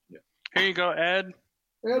 Yeah. Here you go, Ed.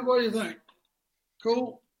 Ed, what do you think?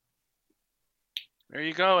 Cool. There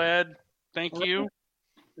you go, Ed. Thank you.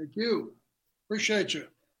 Thank you. Appreciate you.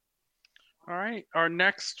 All right. Our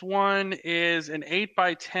next one is an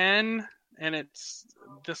 8x10, and it's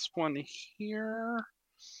this one here.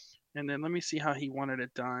 And then let me see how he wanted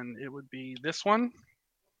it done. It would be this one.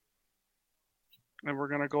 And we're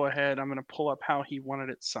going to go ahead. I'm going to pull up how he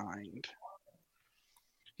wanted it signed.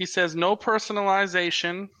 He says no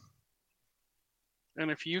personalization.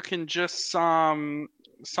 And if you can just sign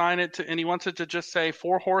it to, and he wants it to just say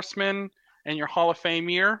 4 Horsemen and your Hall of Fame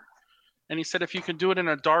year. And he said if you can do it in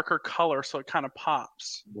a darker color so it kind of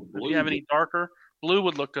pops. If you have any darker, blue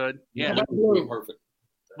would look good. Yeah, blue would be perfect.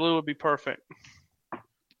 Blue would be perfect.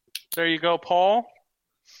 There you go, Paul.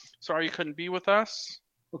 Sorry you couldn't be with us.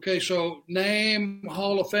 Okay, so name,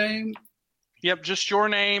 Hall of Fame. Yep, just your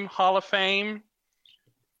name, Hall of Fame.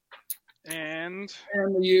 And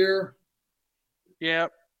the year.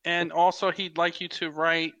 Yep. And also he'd like you to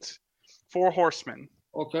write 4 Horsemen.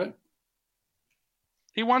 Okay.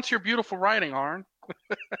 He wants your beautiful writing, Arn.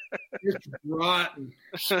 It's rotten.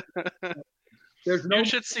 There's no, you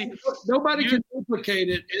should see. Nobody can duplicate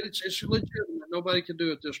it. It's legitimate. Nobody can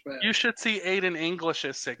do it this bad. You should see Aiden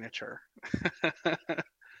English's signature.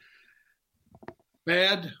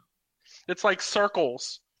 Bad. It's like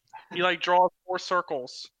circles. He like draws 4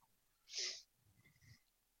 circles.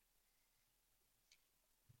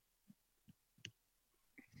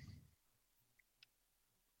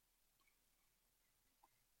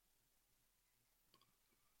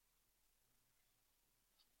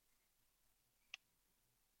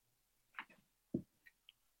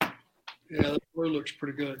 Yeah, the blue looks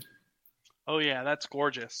pretty good. Oh yeah, that's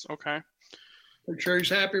gorgeous. Okay. Are you sure he's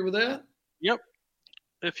happy with that? Yep.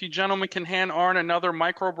 If you gentlemen can hand Arn another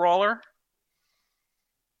micro brawler.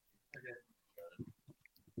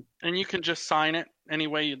 And you can just sign it any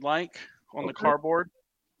way you'd like on the cardboard.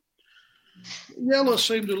 Yellow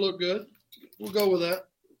seemed to look good. We'll go with that.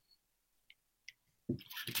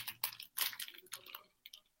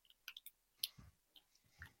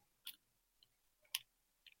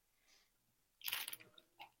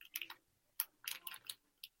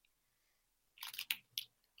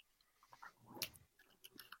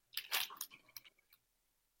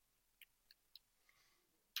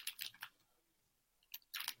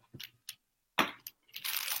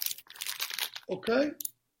 Okay.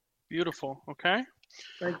 Beautiful. Okay.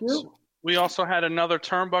 Thank you. So we also had another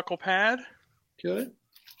turnbuckle pad. Okay.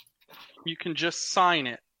 You can just sign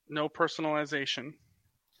it. No personalization.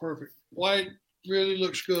 Perfect. White really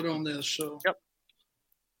looks good on this. So. Yep.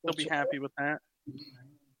 They'll be happy with that.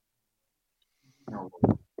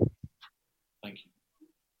 Thank you.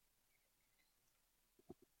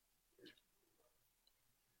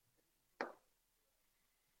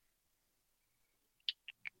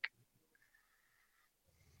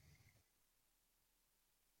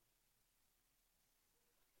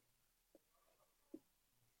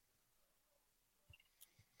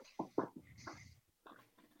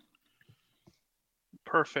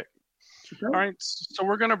 Perfect. All right, so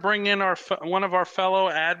we're going to bring in one of our fellow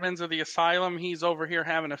admins of the Asylum. He's over here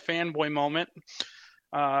having a fanboy moment.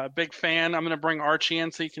 Big fan. I'm going to bring Archie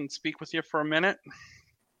in so he can speak with you for a minute.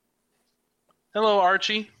 Hello,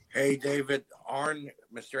 Archie. Hey, David. Arn,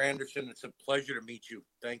 Mr. Anderson, it's a pleasure to meet you.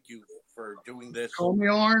 Thank you for doing this. Call me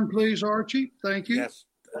Arn, please, Archie. Thank you. Yes,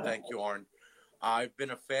 thank you, Arn. I've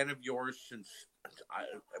been a fan of yours since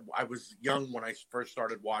I was young when I first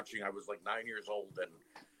started watching. I was like 9 years old, and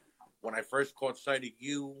when I first caught sight of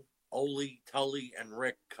you, Ole, Tully, and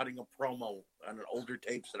Rick cutting a promo on older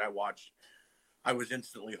tapes that I watched, I was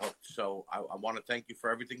instantly hooked. So I want to thank you for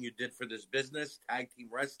everything you did for this business, tag team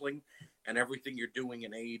wrestling, and everything you're doing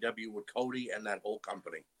in AEW with Cody and that whole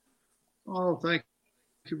company. Oh, thank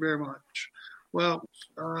you very much. Well,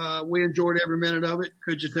 we enjoyed every minute of it.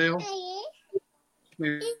 Could you tell?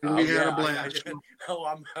 We had a blast.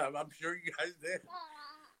 I'm sure you guys did.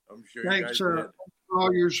 I'm sure Thanks you guys did. for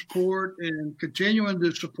all your support and continuing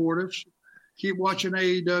to support us. Keep watching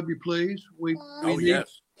AEW, please. We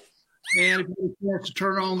yes. And if you get a chance to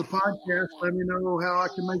turn on the podcast, let me know how I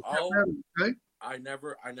can make that better. Okay. I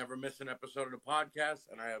never miss an episode of the podcast,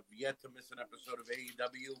 and I have yet to miss an episode of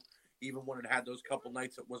AEW, even when it had those couple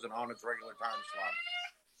nights it wasn't on its regular time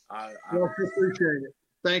slot. I appreciate it.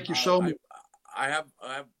 Thank you so much. I have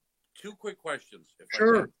 2 quick questions.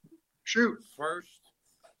 Sure. Shoot. First,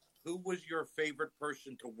 who was your favorite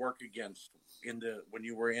person to work against when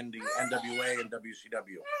you were in the NWA and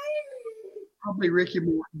WCW? Probably Ricky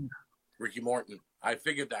Morton. Ricky Morton. I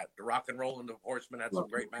figured that. The Rock and Roll and the Horseman had some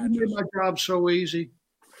great He made matches. my job so easy,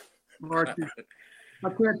 Marty. I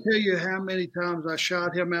can't tell you how many times I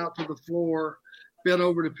shot him out to the floor, bent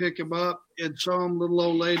over to pick him up, and some little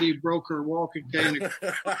old lady broke her walking cane.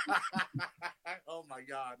 Oh my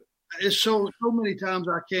God! It's so many times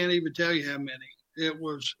I can't even tell you how many.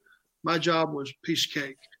 My job was piece of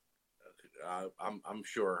cake. I'm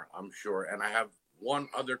sure, and I have one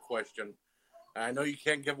other question. I know you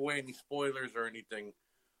can't give away any spoilers or anything,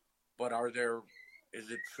 but is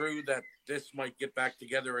it true that this might get back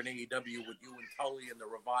together in AEW with you and Tully and the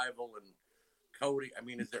Revival and Cody? I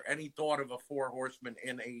mean, is there any thought of a 4 Horsemen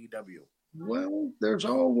in AEW? Well, there's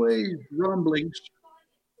always rumblings.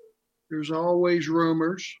 There's always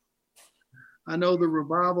rumors. I know the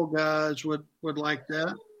Revival guys would like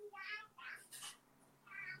that.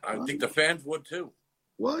 I think the fans would too.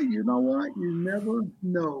 Well, you know what? You never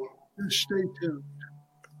know. Just stay tuned.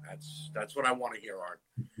 That's what I want to hear, Art.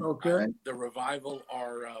 Okay. The Revival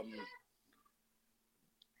are.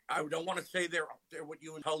 I don't want to say they're with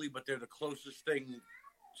you and Tully, but they're the closest thing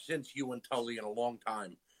since you and Tully in a long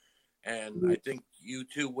time, and I think you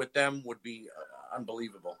two with them would be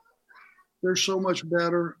unbelievable. They're so much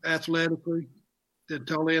better athletically than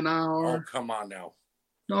Tully and I are. Oh, come on now.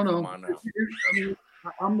 No. Come on now. I mean,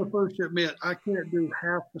 I'm the first to admit I can't do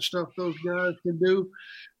half the stuff those guys can do.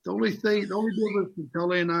 The only difference between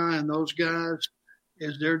Tully and I and those guys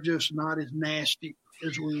is they're just not as nasty.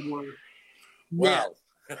 as we were. Well,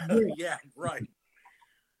 Yeah. yeah, right.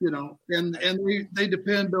 And they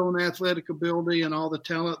depend on athletic ability and all the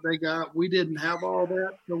talent they got. We didn't have all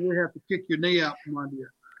that, so we have to kick your knee out from under you.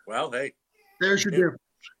 Well, hey, There's your difference.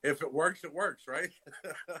 if it works, it works, right?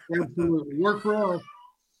 Absolutely. Work for us.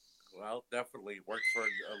 Well, definitely worked for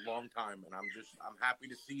a long time, and I'm happy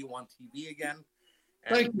to see you on TV again,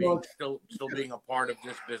 and Thank you. still being a part of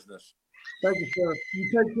this business. Thank you, sir.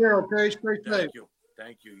 You take care, okay? Stay safe.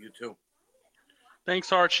 Thank you. You too.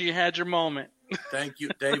 Thanks, Archie. You had your moment. Thank you,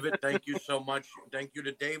 David. Thank you so much. Thank you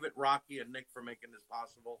to David, Rocky, and Nick for making this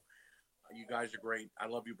possible. You guys are great. I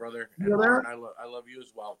love you, brother. And You there? Arn, I love you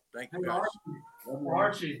as well. Thank you, guys.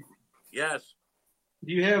 Archie, Yes.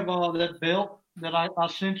 do you have that belt that I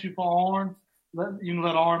sent you for Arn? You can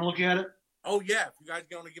let Arn look at it. Oh yeah. If you guys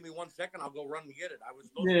going to give me 1 second, I'll go run and get it. I was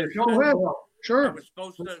supposed Yeah, to go ahead. Sure. I was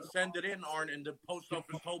supposed to send it in, Arn, and the post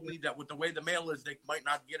office told me that with the way the mail is, they might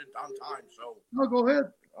not get it on time. So. No, go ahead.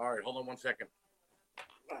 All right. Hold on 1 second.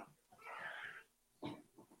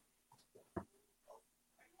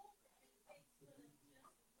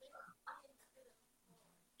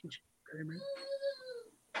 Okay, man.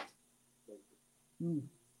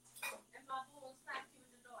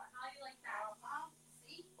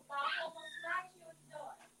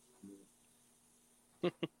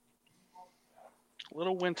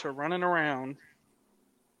 Little Winter running around.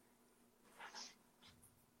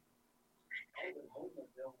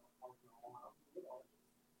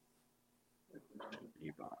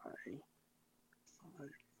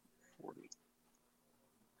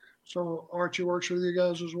 So Archie works with you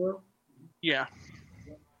guys as well? Yeah.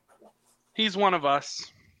 He's one of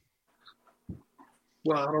us.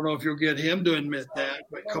 Well, I don't know if you'll get him to admit that,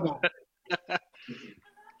 but come on.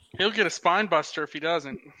 He'll get a spine buster if he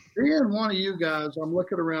doesn't. Being one of you guys, I'm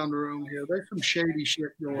looking around the room here. There's some shady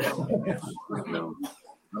shit going on.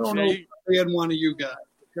 I don't know if being one of you guys.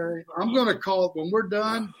 Okay, I'm going to call it when we're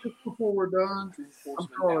done. Just before we're done, I'm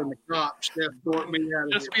calling the cops to escort me out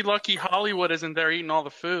of Just here. be lucky Hollywood isn't there eating all the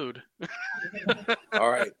food. All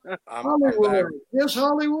right. Hollywood. Yes,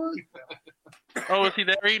 Hollywood. Oh, is he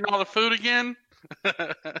there eating all the food again?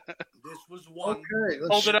 This was one. Okay,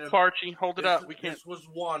 Hold it up, Archie. Hold it up. We can't. This was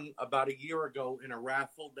one about a year ago in a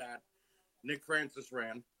raffle that Nick Francis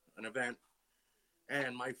ran, an event,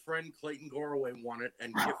 and my friend Clayton Goroway won it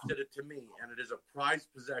and gifted it to me, and it is a prized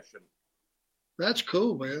possession. That's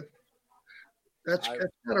cool, man. That's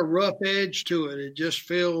got a rough edge to it. It just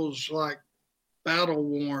feels like battle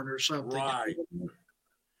worn or something. Right.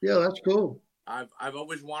 Yeah, that's cool. I've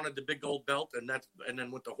always wanted the big gold belt, and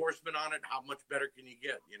then with the Horseman on it, how much better can you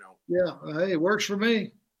get? Yeah, hey, it works for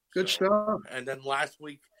me. Good stuff. And then last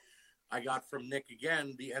week, I got from Nick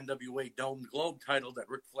again the NWA Dome Globe title that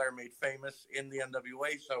Ric Flair made famous in the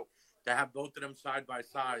NWA. So to have both of them side by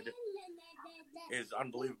side is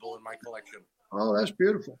unbelievable in my collection. Oh, that's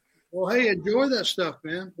beautiful. Well, hey, enjoy that stuff,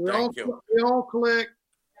 man. We Thank you. all collect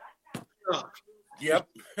stuff. Yep.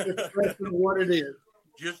 It's what it is.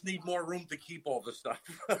 Just need more room to keep all the stuff.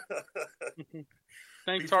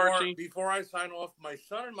 Thanks, Archie. Before I sign off, my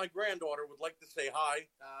son and my granddaughter would like to say hi.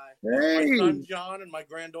 Hey. My son John and my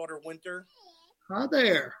granddaughter Winter. Hi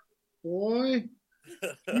there, boy.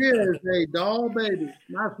 Here's a doll baby.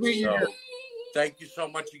 Nice meeting you. Thank you so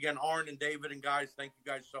much again, Arn and David and guys. Thank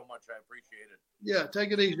you guys so much. I appreciate it. Yeah,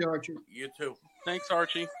 take it easy, Archie. You too. Thanks,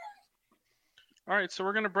 Archie. All right, so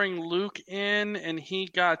we're going to bring Luke in, and he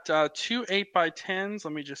got 2 8x10s.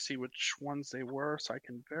 Let me just see which ones they were so I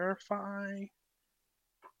can verify.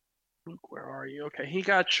 Luke, where are you? Okay, he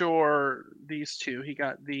got these two. He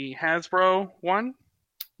got the Hasbro one.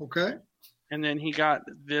 Okay. And then he got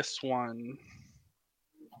this one.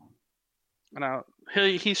 And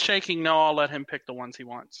he's shaking no. I'll let him pick the ones he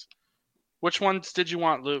wants. Which ones did you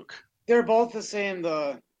want, Luke? They're both the same.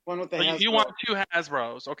 The one with the Hasbro. You want 2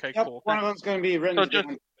 Hasbros. Okay, Yep, cool. one of them's going to be written. So just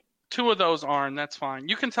 2 of those, Arn. That's fine.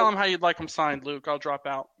 You can tell him how you'd like them signed, Luke. I'll drop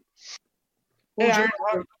out. Hey, Well,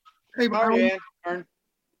 Arn, hey, how are you, Arn?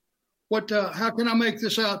 What? How can I make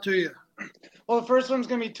this out to you? Well, the first one's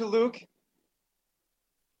going to be to Luke.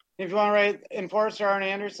 If you want to write Enforcer Arn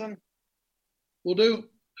Anderson. We'll do.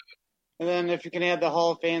 And then if you can add the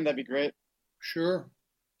Hall of Fame, that'd be great. Sure.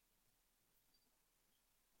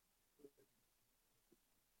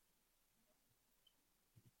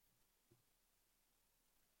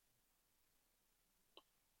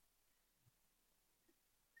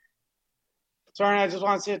 So, Arn, I just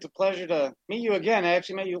want to say it's a pleasure to meet you again. I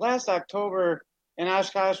actually met you last October in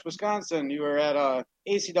Oshkosh, Wisconsin. You were at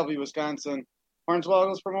ACW Wisconsin,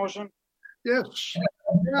 Hornswoggle's promotion. Yes.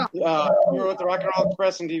 Yeah. You were with the Rock and Roll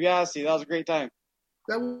Express and DiBiase. That was a great time.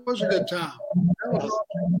 That was a good time. That was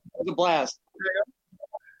a blast.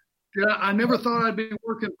 Yeah, I never thought I'd be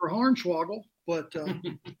working for Hornswoggle, but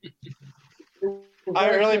I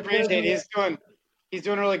really appreciate it. He's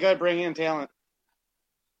doing really good bringing in talent.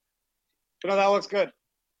 That looks good.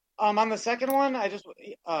 On the second one, it's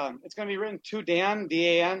going to be written to Dan,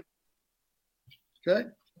 D-A-N. Okay.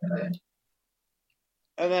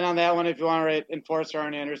 And then on that one, if you want to write Enforcer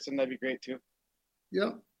Arn Anderson, that'd be great too.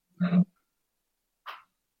 Yep.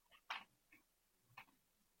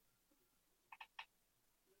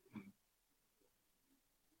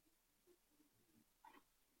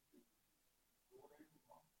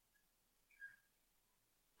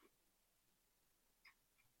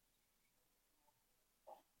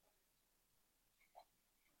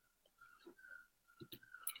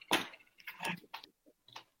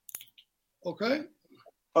 Okay.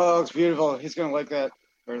 Oh, it's beautiful. He's going to like that.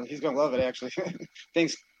 Or he's going to love it, actually.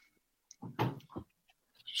 Thanks.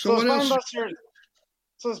 So what else?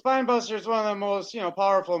 The Spine Buster is one of the most,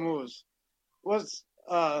 powerful moves. Was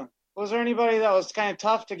there anybody that was kind of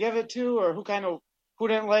tough to give it to, or who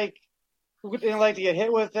didn't like to get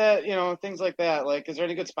hit with it? Things like that. Like, is there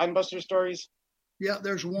any good Spine Buster stories? Yeah,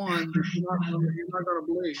 there's one that you're not going to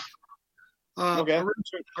believe. Okay.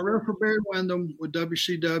 I wrote for Barry Windham with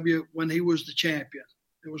WCW when he was the champion.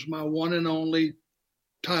 It was my one and only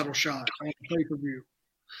title shot on the pay-per-view.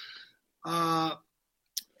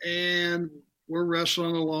 And we're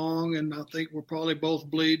wrestling along, and I think we're probably both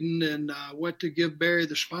bleeding, and I went to give Barry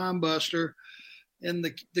the Spine Buster. And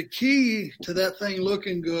the key to that thing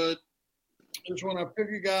looking good is when I pick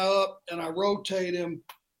a guy up and I rotate him,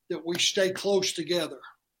 that we stay close together.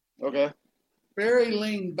 Okay. Barry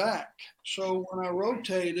leaned back. So when I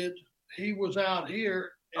rotated, he was out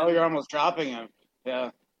here. Oh, you're almost dropping him.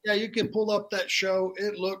 Yeah. Yeah, you can pull up that show.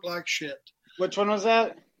 It looked like shit. Which one was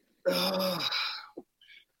that?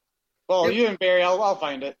 You and Barry, I'll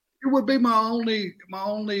find it. It would be my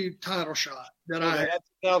only title shot that I had.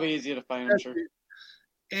 That'll be easy to find, I'm sure.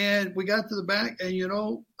 And we got to the back,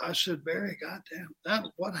 and I said, Barry,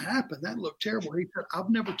 goddamn, what happened? That looked terrible. He said, I've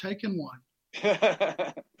never taken one.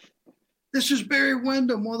 This is Barry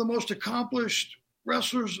Windham, one of the most accomplished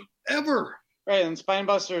wrestlers ever. Right, and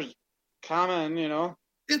Spinebuster's common,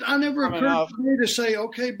 I never occurred to me to say,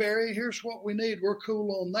 okay, Barry, here's what we need. We're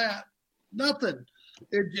cool on that. Nothing.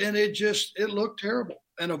 It looked terrible.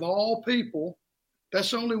 And of all people,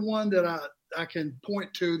 that's the only one that I can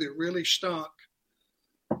point to that really stunk.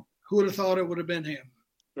 Who would have thought it would have been him?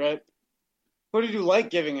 Right. Who did you like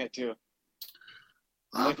giving it to?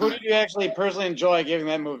 Who did you actually personally enjoy giving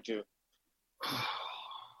that move to?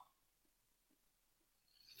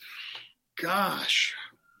 Gosh,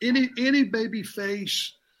 any baby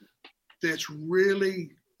face that's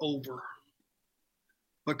really over,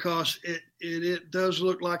 because it does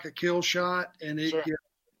look like a kill shot, and it gets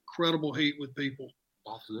incredible heat with people.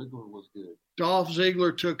 Dolph Ziggler was good. Dolph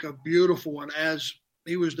Ziggler took a beautiful one, as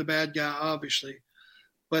he was the bad guy, obviously,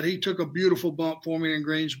 but he took a beautiful bump for me in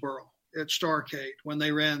Greensboro at Starrcade when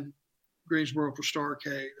they ran Greensboro for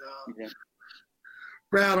Starrcade.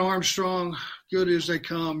 Brad Armstrong, good as they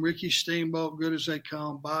come. Ricky Steamboat, good as they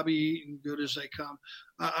come. Bobby Eaton, good as they come.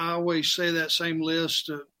 I always say that same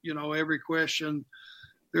list, every question.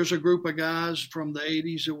 There's a group of guys from the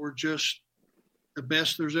 80s that were just the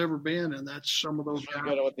best there's ever been, and that's some of those guys.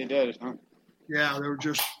 Good at what they did, huh? Yeah,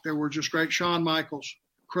 they were just great. Shawn Michaels,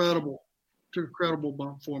 incredible. Took a incredible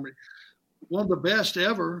bump for me. One of the best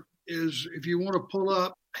ever is, if you want to pull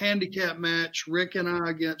up, handicap match, Rick and I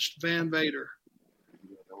against Van Vader.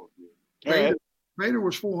 Vader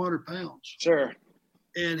was 400 pounds. Sure.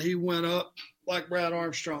 And he went up like Brad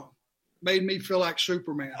Armstrong. Made me feel like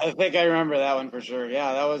Superman. I think I remember that one for sure.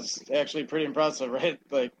 Yeah, that was actually pretty impressive, right?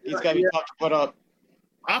 Like, he's got to be tough to put up.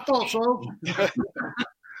 I thought so. I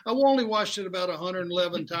only watched it about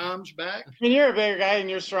 111 times back. I mean, you're a bigger guy and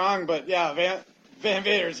you're strong, but yeah, Van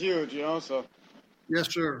Vader's huge, so.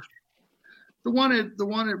 Yes, sir. The one at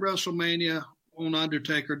WrestleMania on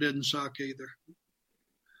Undertaker didn't suck either.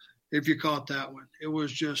 If you caught that one, it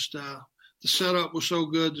was just the setup was so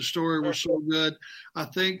good, the story was so good. I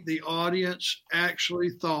think the audience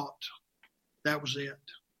actually thought that was it,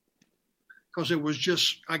 because it was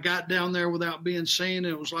just, I got down there without being seen,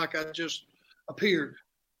 and it was like I just appeared.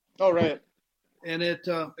 Oh, right. And it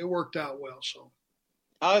worked out well. So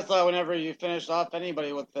I always thought whenever you finished off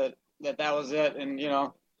anybody with it, that was it, and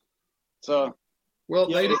so. Well,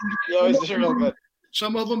 they didn't. You always did real good.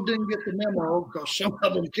 Some of them didn't get the memo because some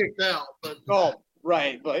of them kicked out. But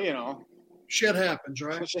right, but shit happens,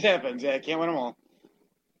 right? Shit happens. Yeah, can't win them all.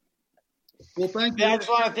 Well, thank you. I just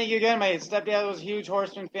want to thank you again. My stepdad was a huge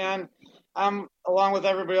Horseman fan. I'm along with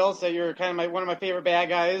everybody else that you're kind of one of my favorite bad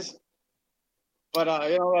guys. But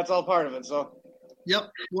that's all part of it. So.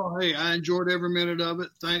 Yep. Well, hey, I enjoyed every minute of it.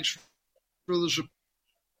 Thanks for the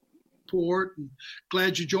support, and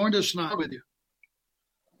glad you joined us tonight with you.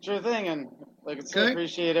 Sure thing, and like I said,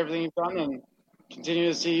 appreciate everything you've done, and continue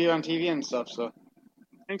to see you on TV and stuff. So.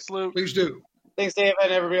 Thanks, Luke. Please do. Thanks, Dave,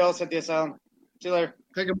 and everybody else at the Asylum. See you later.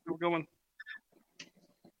 Take a good one.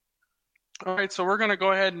 All right, so we're going to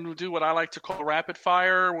go ahead and do what I like to call rapid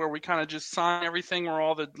fire, where we kind of just sign everything, where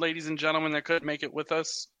all the ladies and gentlemen that couldn't make it with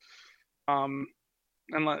us.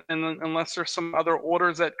 Unless there's some other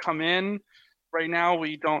orders that come in, right now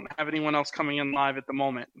we don't have anyone else coming in live at the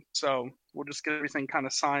moment. So we'll just get everything kind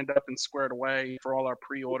of signed up and squared away for all our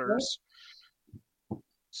pre-orders.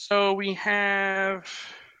 So we have,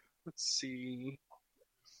 let's see,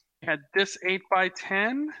 we had this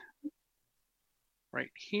 8x10 right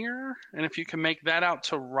here. And if you can make that out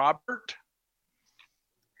to Robert.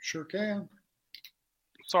 Sure can.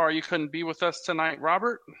 Sorry you couldn't be with us tonight,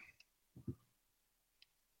 Robert.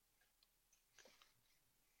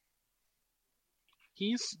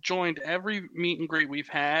 He's joined every meet and greet we've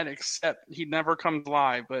had, except he never comes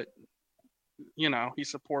live, but, he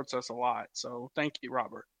supports us a lot. So thank you,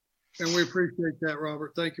 Robert. And we appreciate that,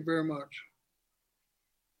 Robert. Thank you very much.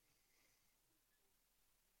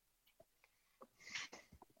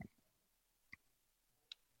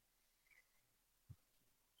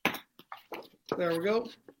 There we go.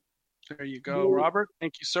 There you go, Robert.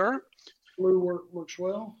 Thank you, sir. Blue work looks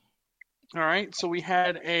well. All right, so we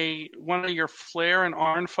had one of your Flair and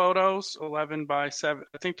Arn photos, 11 by 7.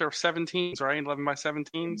 I think they're 17s, right? 11 by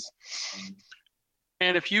 17s.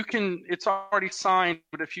 And if you can, it's already signed,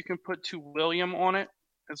 but if you can put to William on it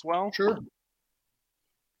as well. Sure.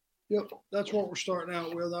 Yep, that's what we're starting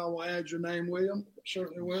out with. I will add your name, William.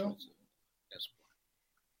 Certainly will.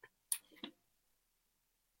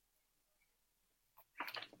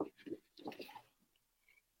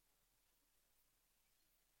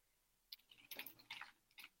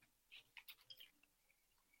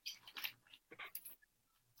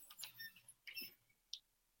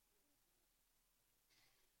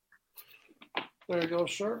 There you go,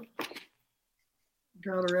 sir.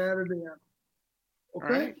 Got her added in.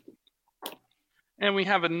 Okay. Right. And we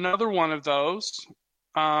have another one of those.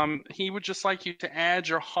 He would just like you to add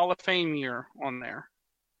your Hall of Fame year on there.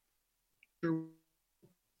 Sure.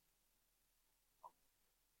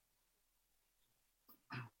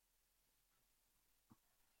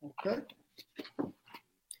 Okay.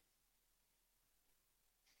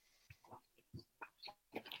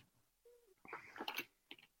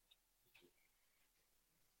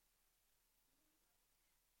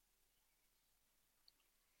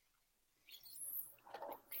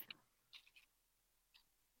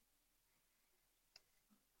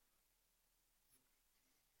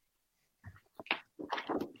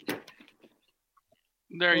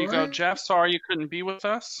 There you go, Jeff. Sorry you couldn't be with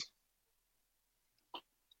us.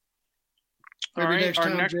 All Maybe right, next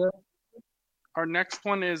time, Jeff. Our next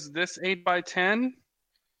one is this 8x10.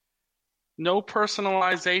 No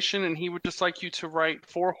personalization, and he would just like you to write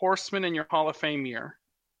 4 Horsemen in your Hall of Fame year.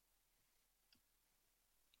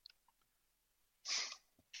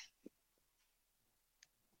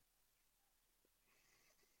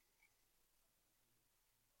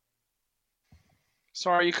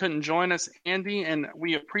 Sorry you couldn't join us, Andy, and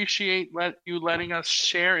we appreciate you letting us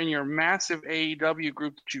share in your massive AEW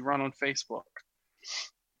group that you run on Facebook.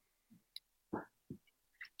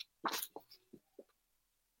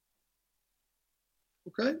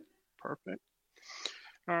 Okay. Perfect.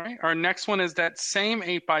 All right. Our next one is that same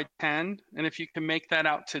 8x10, and if you can make that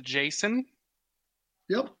out to Jason.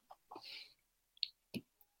 Yep.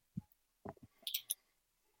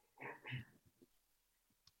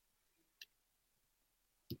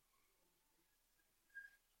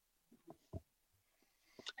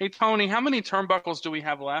 Hey, Tony, how many turnbuckles do we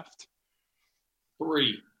have left?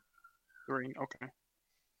 3. 3, okay.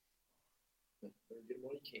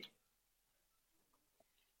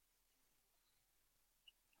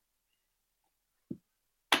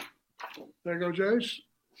 There you go, Jace.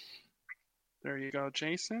 There you go,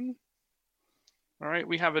 Jason. All right,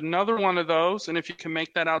 we have another one of those, and if you can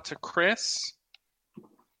make that out to Chris.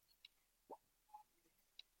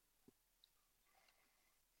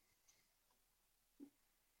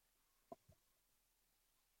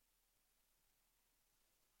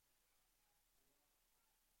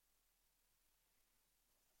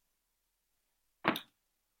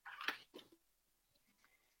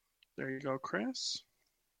 There you go, Chris.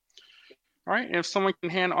 All right, and if someone can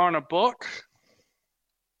hand Arn a book.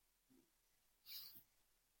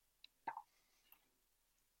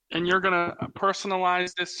 And you're going to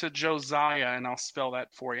personalize this to Josiah, and I'll spell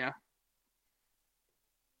that for you.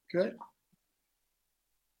 Okay.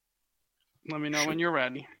 Let me know when you're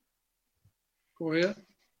ready. Go ahead.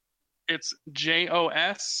 It's Josiah.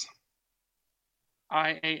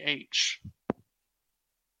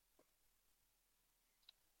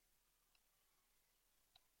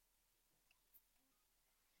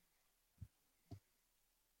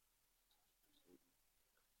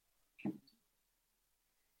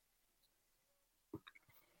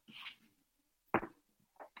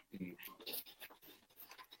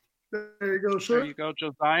 There you go, sir. There you go,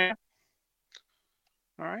 Josiah.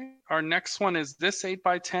 All right. Our next one is this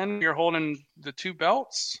 8x10. You're holding the two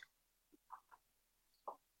belts.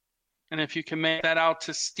 And if you can make that out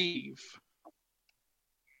to Steve.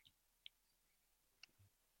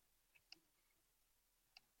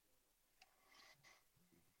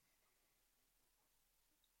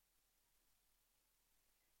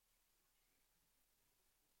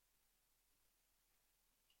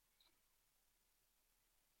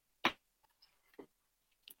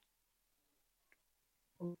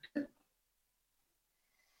 Okay.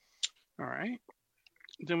 All right.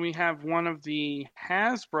 Then we have one of the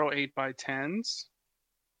Hasbro 8x10s.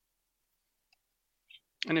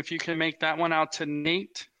 And if you can make that one out to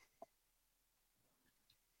Nate.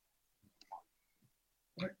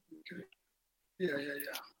 Okay. Yeah.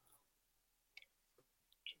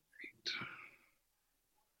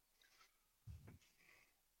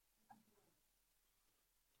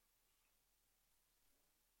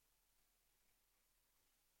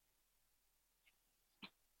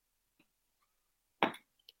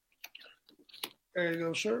 There you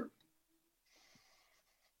go, sir.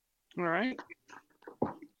 All right.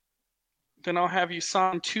 Then I'll have you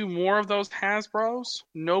sign two more of those Hasbros.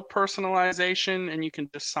 No personalization, and you can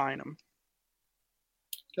just sign them.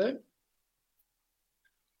 Okay.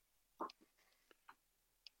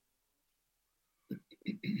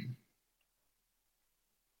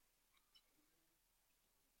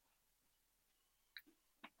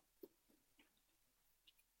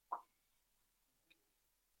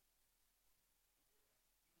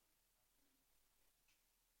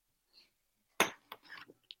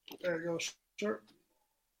 There you go, sir.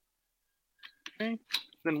 Okay.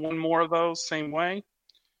 Then one more of those, same way.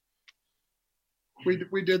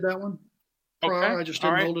 We did that one prior. Okay. I just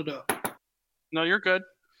All didn't right. hold it up. No, you're good.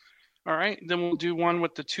 All right. Then we'll do one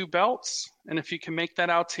with the two belts. And if you can make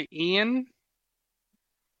that out to Ian.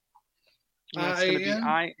 That's going to be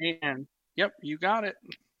I-A-N. Yep, you got it.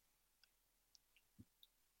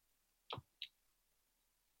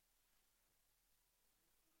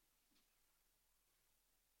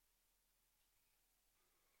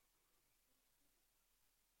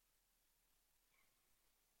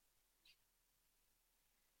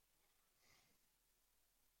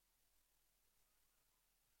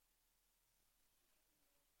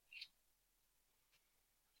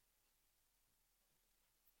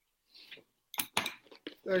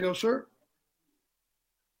 There you go, sir.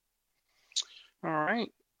 All right.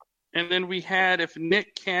 And then we had, if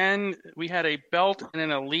Nick can, we had a belt and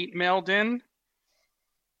an elite mailed in.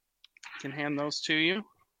 Can hand those to you.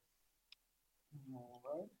 All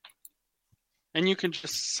right. And you can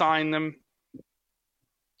just sign them.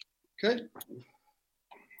 Okay.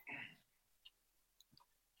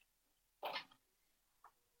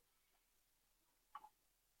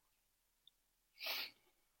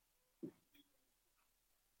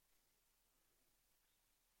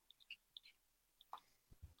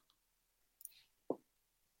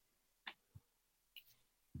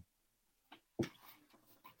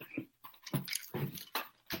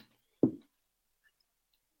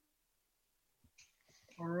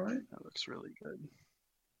 All right. That looks really good.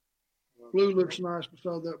 Blue looks nice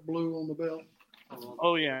beside that blue on the belt.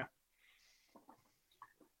 Oh, yeah.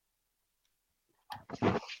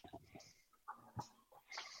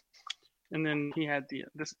 And then he had the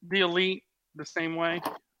elite the same way.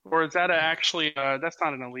 Or is that actually that's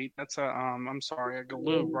not an elite. That's a I'm sorry, a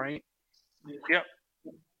Galoob, right? Yep.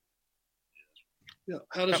 Yeah.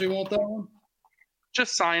 How does he want that one?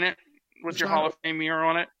 Just sign it with your Sign Hall it. of Fame mirror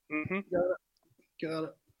on it. Mm-hmm. Got it.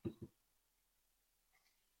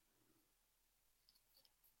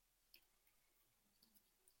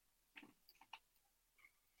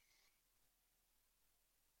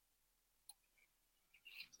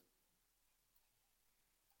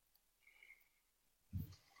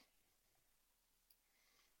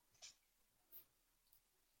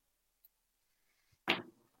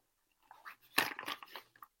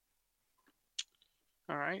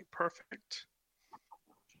 All right, perfect.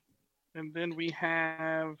 And then we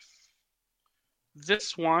have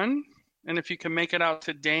this one. And if you can make it out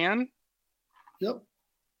to Dan. Yep.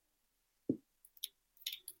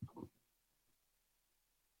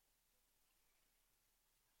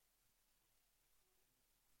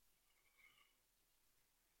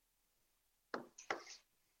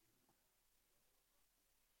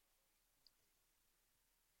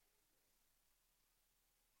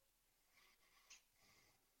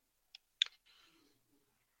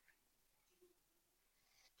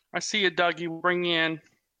 I see you, Dougie. Bring you in.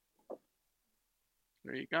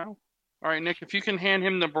 There you go. All right, Nick, if you can hand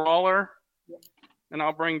him the brawler, and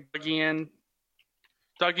I'll bring Dougie in.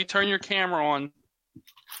 Dougie, turn your camera on.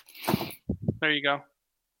 There you go.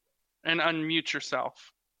 And unmute yourself.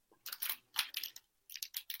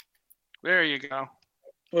 There you go.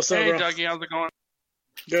 What's up, hey, bro? Dougie, how's it going?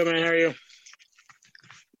 Good, man. How are you?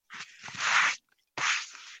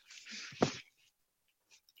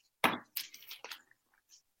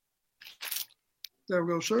 There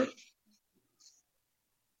we go, sir.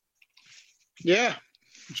 Yeah.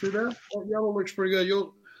 You see that? That yellow looks pretty good.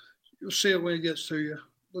 You'll see it when it gets to you.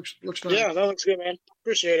 Looks nice. Yeah, that looks good, man.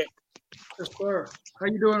 Appreciate it. Yes, sir. How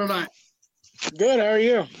you doing tonight? Good. How are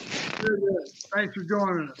you? Good. Thanks for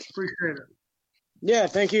joining us. Appreciate it. Yeah,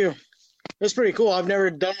 thank you. It's pretty cool. I've never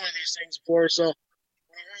done one of these things before, so when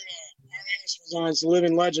I heard Arn Anderson was on, it's a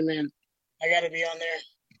living legend, man. I got to be on there.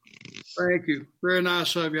 Thank you. Very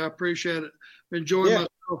nice of you. I appreciate it. Enjoying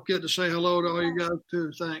myself. Get to say hello to all you guys too.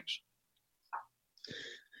 Thanks.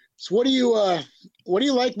 So what do you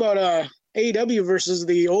like about AEW versus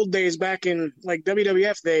the old days back in like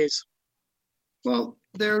WWF days? Well,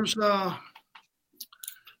 there's a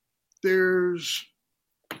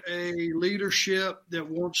leadership that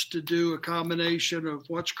wants to do a combination of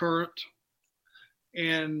what's current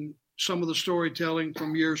and some of the storytelling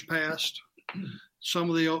from years past, some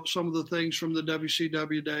of the things from the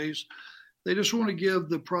WCW days. They just want to give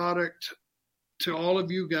the product to all of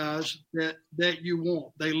you guys that you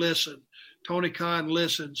want. They listen. Tony Khan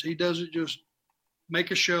listens. He doesn't just make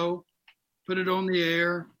a show, put it on the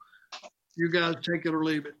air. You guys take it or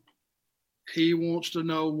leave it. He wants to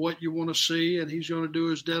know what you want to see, and he's going to do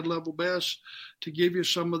his dead level best to give you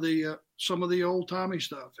some of the old timey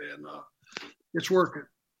stuff, and it's working.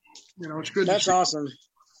 You know, it's good. That's awesome.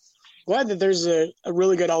 Glad that there's a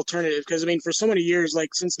really good alternative, because I mean, for so many years,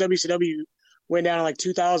 like since WCW went down in like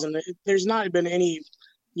 2000, there's not been any,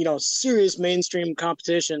 serious mainstream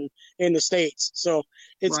competition in the States. So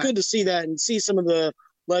it's good to see that and see some of the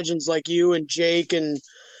legends like you and Jake and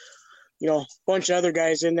a bunch of other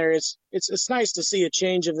guys in there. It's nice to see a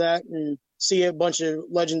change of that and see a bunch of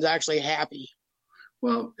legends actually happy.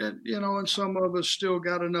 Well, and some of us still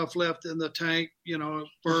got enough left in the tank,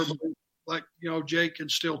 verbally, like, Jake can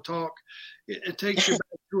still talk. It takes you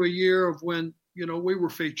back to a year of when, we were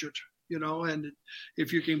featured, and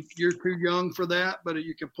if you're too young for that, but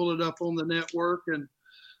you can pull it up on the network and,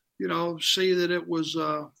 see that it was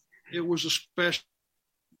a special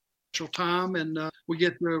time, and we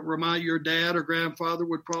get to remind your dad or grandfather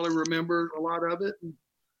would probably remember a lot of it. And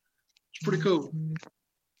it's pretty cool.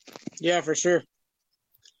 Yeah, for sure.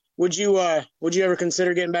 Would you ever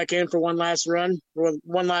consider getting back in for one last run or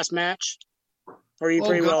one last match? Or are you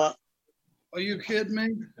pretty well? Are you kidding me?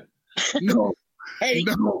 No. Hey,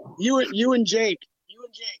 no. You and Jake.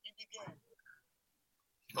 You'd be good.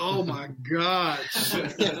 Oh my God.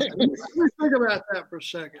 Let me think about that for a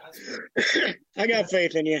second. I got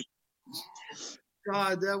faith in you.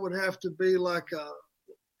 God, that would have to be like a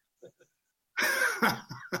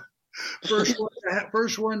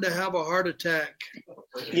first one to have a heart attack.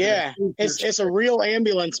 Yeah, it's a real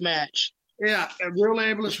ambulance match. Yeah, a real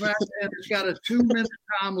ambulance match, and it's got a 2-minute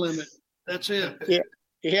time limit. That's it.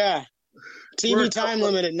 Yeah. TV time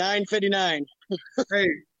limit at 9:59. Hey,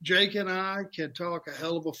 Jake and I can talk a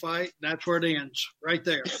hell of a fight, and that's where it ends, right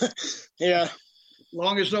there. Yeah. As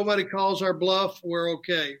long as nobody calls our bluff, we're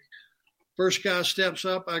okay. First guy steps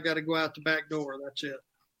up, I got to go out the back door. That's it.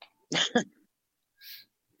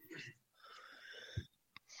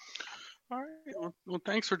 All right. Well,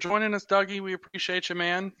 thanks for joining us, Dougie. We appreciate you,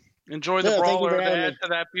 man. Enjoy the brawler to add to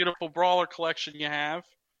that beautiful brawler collection you have.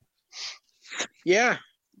 Yeah.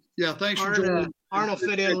 Yeah, thanks for joining. Arn will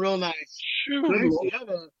fit in real nice. Shoot.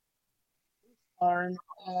 Arn.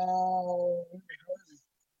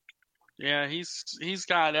 Yeah, he's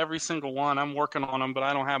got every single one. I'm working on them, but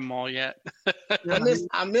I don't have them all yet.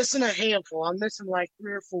 I'm missing a handful. I'm missing like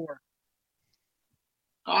 3 or 4.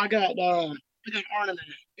 Oh, I got Arn in the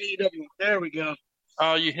AEW. There we go.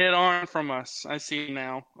 Oh, you hit Arn from us. I see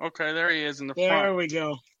now. Okay, there he is in the front. There we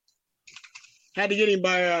go. Had to get him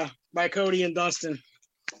by Cody and Dustin.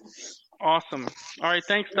 Awesome. All right,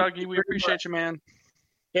 thanks, Dougie. We appreciate you, man.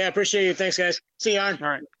 Yeah, appreciate you. Thanks, guys. See you, Arn. All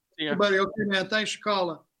right. See ya. Everybody, okay, man. Thanks for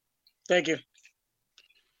calling. Thank you.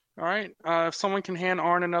 All right. If someone can hand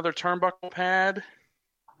Arn another turnbuckle pad,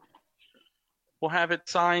 we'll have it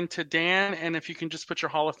signed to Dan. And if you can just put your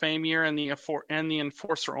Hall of Fame year and the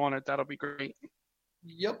enforcer on it, that'll be great.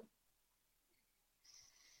 Yep.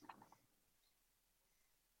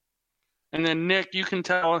 And then Nick, you can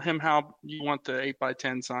tell him how you want the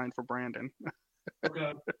 8x10 signed for Brandon.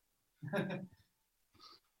 Okay.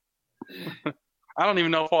 I don't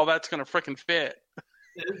even know if all that's going to frickin' fit.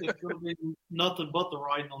 It's going to be nothing but the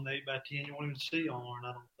writing on the 8x10. You won't even see Arn,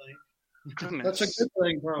 I don't think. Goodness. That's a good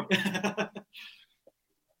thing, bro.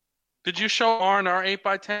 Did you show Arn our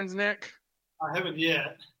 8x10s, Nick? I haven't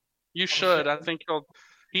yet. You should. I think he'll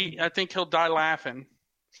die laughing.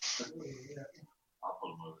 I'll put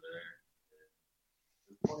him over there.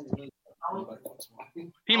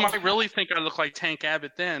 He might really think I look like Tank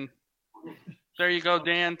Abbott then. There you go,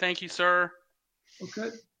 Dan. Thank you, sir. Okay.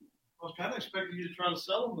 I was kind of expecting you to try to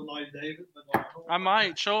sell them tonight, David. But I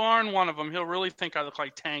might. Show Arn one of them. He'll really think I look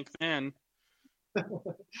like Tank then. Oh,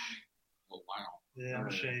 wow. Yeah, I'm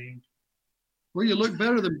ashamed. Well, you look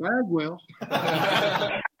better than Bagwell.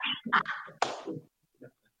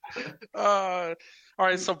 All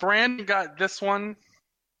right, so Brandon got this one,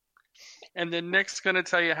 and then Nick's going to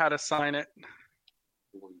tell you how to sign it.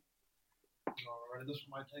 All right, this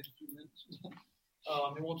one might take a few minutes.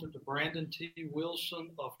 He wants it to Brandon T.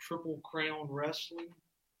 Wilson of Triple Crown Wrestling.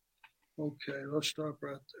 Okay, let's stop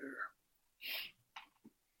right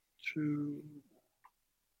there.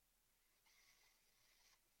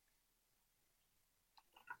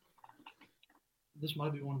 This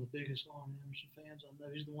might be one of the biggest Arn Anderson fans I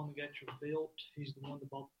know. He's the one that got your belt. He's the one that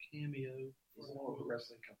bought the cameo. He's the one with the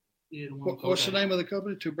wrestling company. Yeah, the one What's the name of the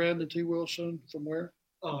company? To Brandon T. Wilson from where?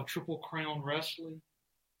 Triple Crown Wrestling.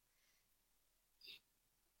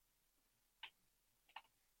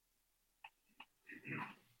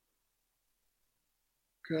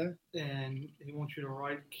 Okay. And he wants you to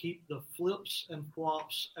write, keep the flips and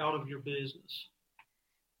flops out of your business.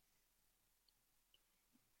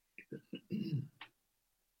 And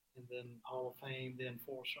then Hall of Fame, then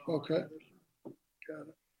Enforcer. Okay. Got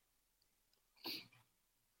it.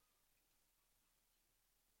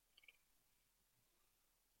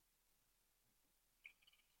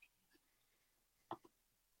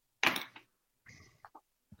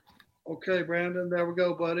 Okay, Brandon, there we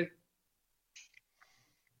go, buddy.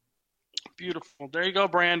 Beautiful. There you go,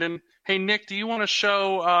 Brandon. Hey, Nick, do you want to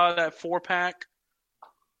show that 4-pack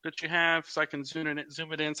that you have so I can zoom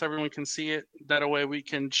it in so everyone can see it? That way we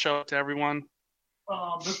can show it to everyone.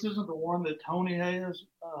 This isn't the one that Tony has.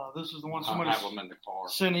 This is the one I somebody have them in the car.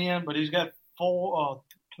 sent in, but he's got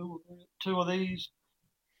two of these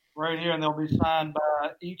right here, and they'll be signed by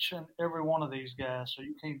each and every one of these guys. So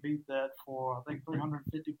you can't beat that for, I think,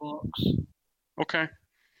 $350. Okay.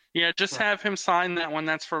 Yeah, just have him sign that one.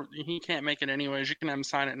 That's for, he can't make it anyways. You can have him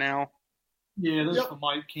sign it now. Yeah, this is for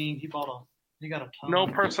Mike King. He got a ton. No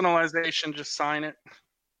personalization, just sign it.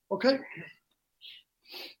 Okay.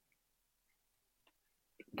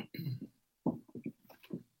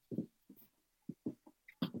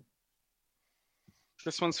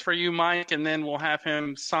 This one's for you, Mike, and then we'll have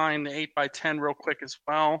him sign the 8x10 real quick as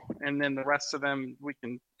well, and then the rest of them we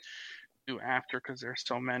can do after because there's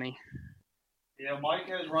so many. Yeah, Mike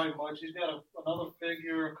has right much. He's got another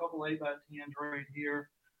figure, a couple 8x10s right here.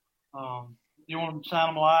 You want to sign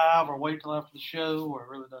them live or wait till after the show, or it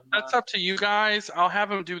really doesn't matter? That's up to you guys. I'll have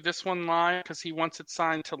him do this one live because he wants it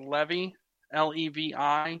signed to Levi,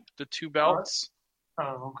 Levi, the 2 belts.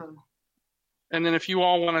 Oh, okay. And then if you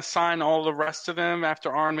all want to sign all the rest of them after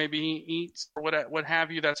Arn maybe he eats or what have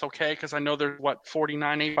you, that's okay because I know there's,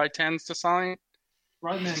 49 8x10s to sign?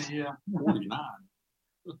 Right now, yeah. 49.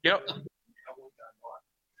 Yep.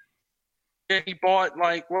 Yeah, he bought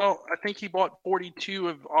I think he bought 42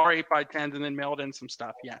 of our 8x10s and then mailed in some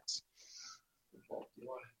stuff, yes.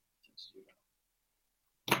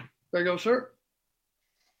 There you go, sir.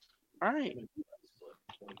 All right.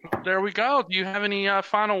 There we go. Do you have any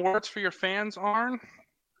final words for your fans, Arn?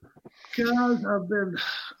 Guys,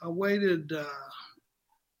 I waited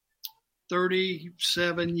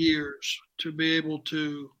 37 years to be able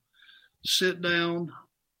to sit down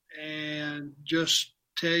and just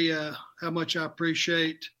tell you how much I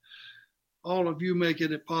appreciate all of you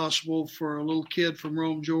making it possible for a little kid from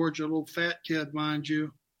Rome, Georgia, a little fat kid, mind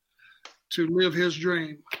you, to live his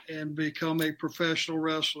dream and become a professional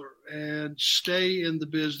wrestler and stay in the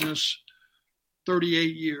business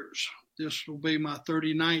 38 years. This will be my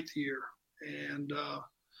 39th year. And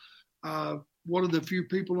one of the few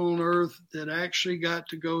people on earth that actually got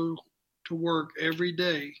to go to work every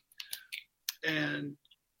day, and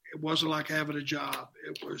it wasn't like having a job.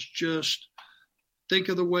 It was just think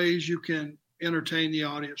of the ways you can entertain the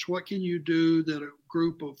audience. What can you do that a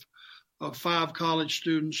group of 5 college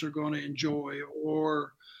students are going to enjoy,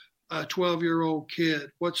 or a 12-year-old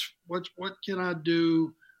kid? What can I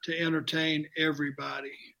do to entertain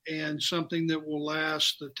everybody, and something that will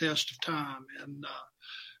last the test of time? And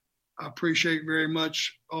I appreciate very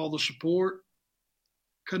much all the support.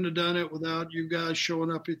 Couldn't have done it without you guys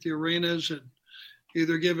showing up at the arenas and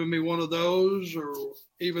either giving me one of those, or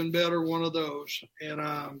even better, one of those. And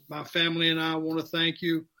my family and I want to thank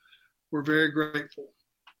you. We're very grateful.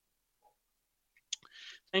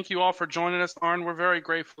 Thank you all for joining us, Arn. We're very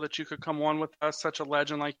grateful that you could come on with us, such a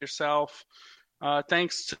legend like yourself.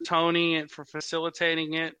 Thanks to Tony for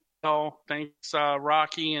facilitating it. So thanks,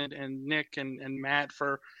 Rocky and Nick and Matt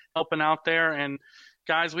for helping out there. And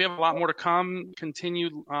guys, we have a lot more to come.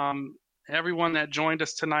 Continue. Everyone that joined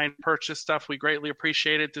us tonight and purchased stuff, we greatly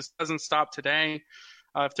appreciate it. This doesn't stop today.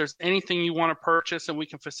 If there's anything you want to purchase and we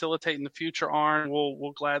can facilitate in the future, Arn,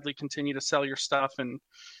 we'll gladly continue to sell your stuff and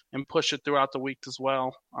push it throughout the week as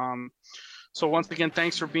well. So once again,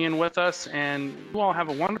 thanks for being with us, and you all have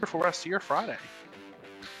a wonderful rest of your Friday.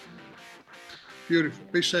 Beautiful.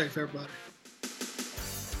 Be safe, everybody.